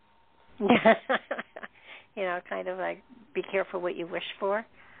 Kind of like be careful what you wish for.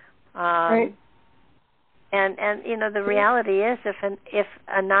 Right. And the reality is, if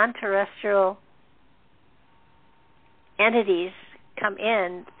a non-terrestrial entities come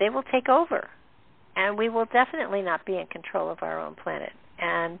in, they will take over, and we will definitely not be in control of our own planet.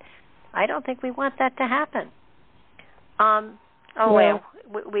 And I don't think we want that to happen.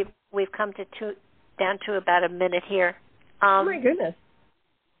 We've come down to about a minute here. Oh my goodness!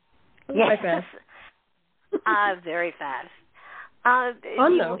 Yes, fast. Very fast.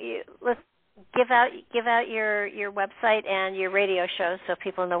 Fun though. Let's give out your website and your radio show so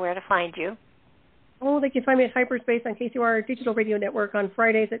people know where to find you. Oh, they can find me at Hyperspace on KCOR Digital Radio Network on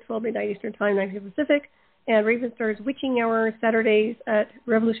Fridays at 12 midnight Eastern Time, 9 p.m. Pacific, and Raven Star's Witching Hour Saturdays at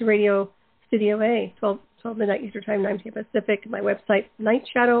Revolution Radio Studio A, 12 midnight Eastern Time, 9 p.m. Pacific. My website,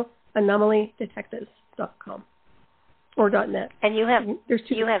 nightshadowanomalydetectives.com or .net. And you have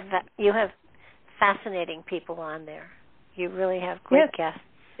fascinating people on there. You really have great guests.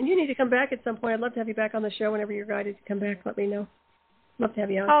 And you need to come back at some point. I'd love to have you back on the show whenever you're guided to come back. Let me know. Love to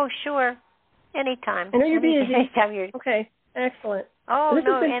have you on. Oh, sure. Anytime. I know you're busy. Anytime you're... Okay. Excellent. Oh, this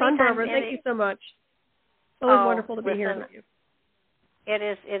has been fun, Barbara. Thank you so much. It's always wonderful to be here with you.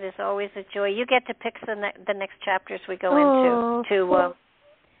 It is always a joy. You get to pick the next chapters we go into. Cool.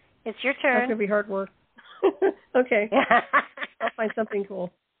 It's your turn. That's going to be hard work. Okay. I'll find something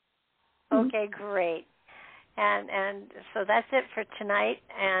cool. Okay, great. And so that's it for tonight.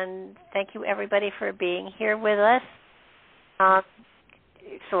 And thank you, everybody, for being here with us.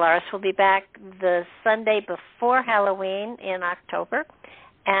 Solaris will be back the Sunday before Halloween in October,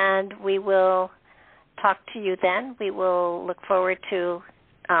 and we will talk to you then. We will look forward to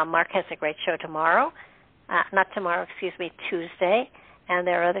Mark has a great show tomorrow. Tuesday. And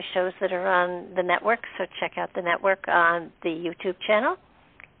there are other shows that are on the network, so check out the network on the YouTube channel.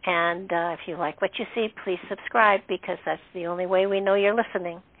 And if you like what you see, please subscribe, because that's the only way we know you're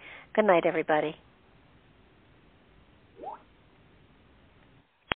listening. Good night, everybody.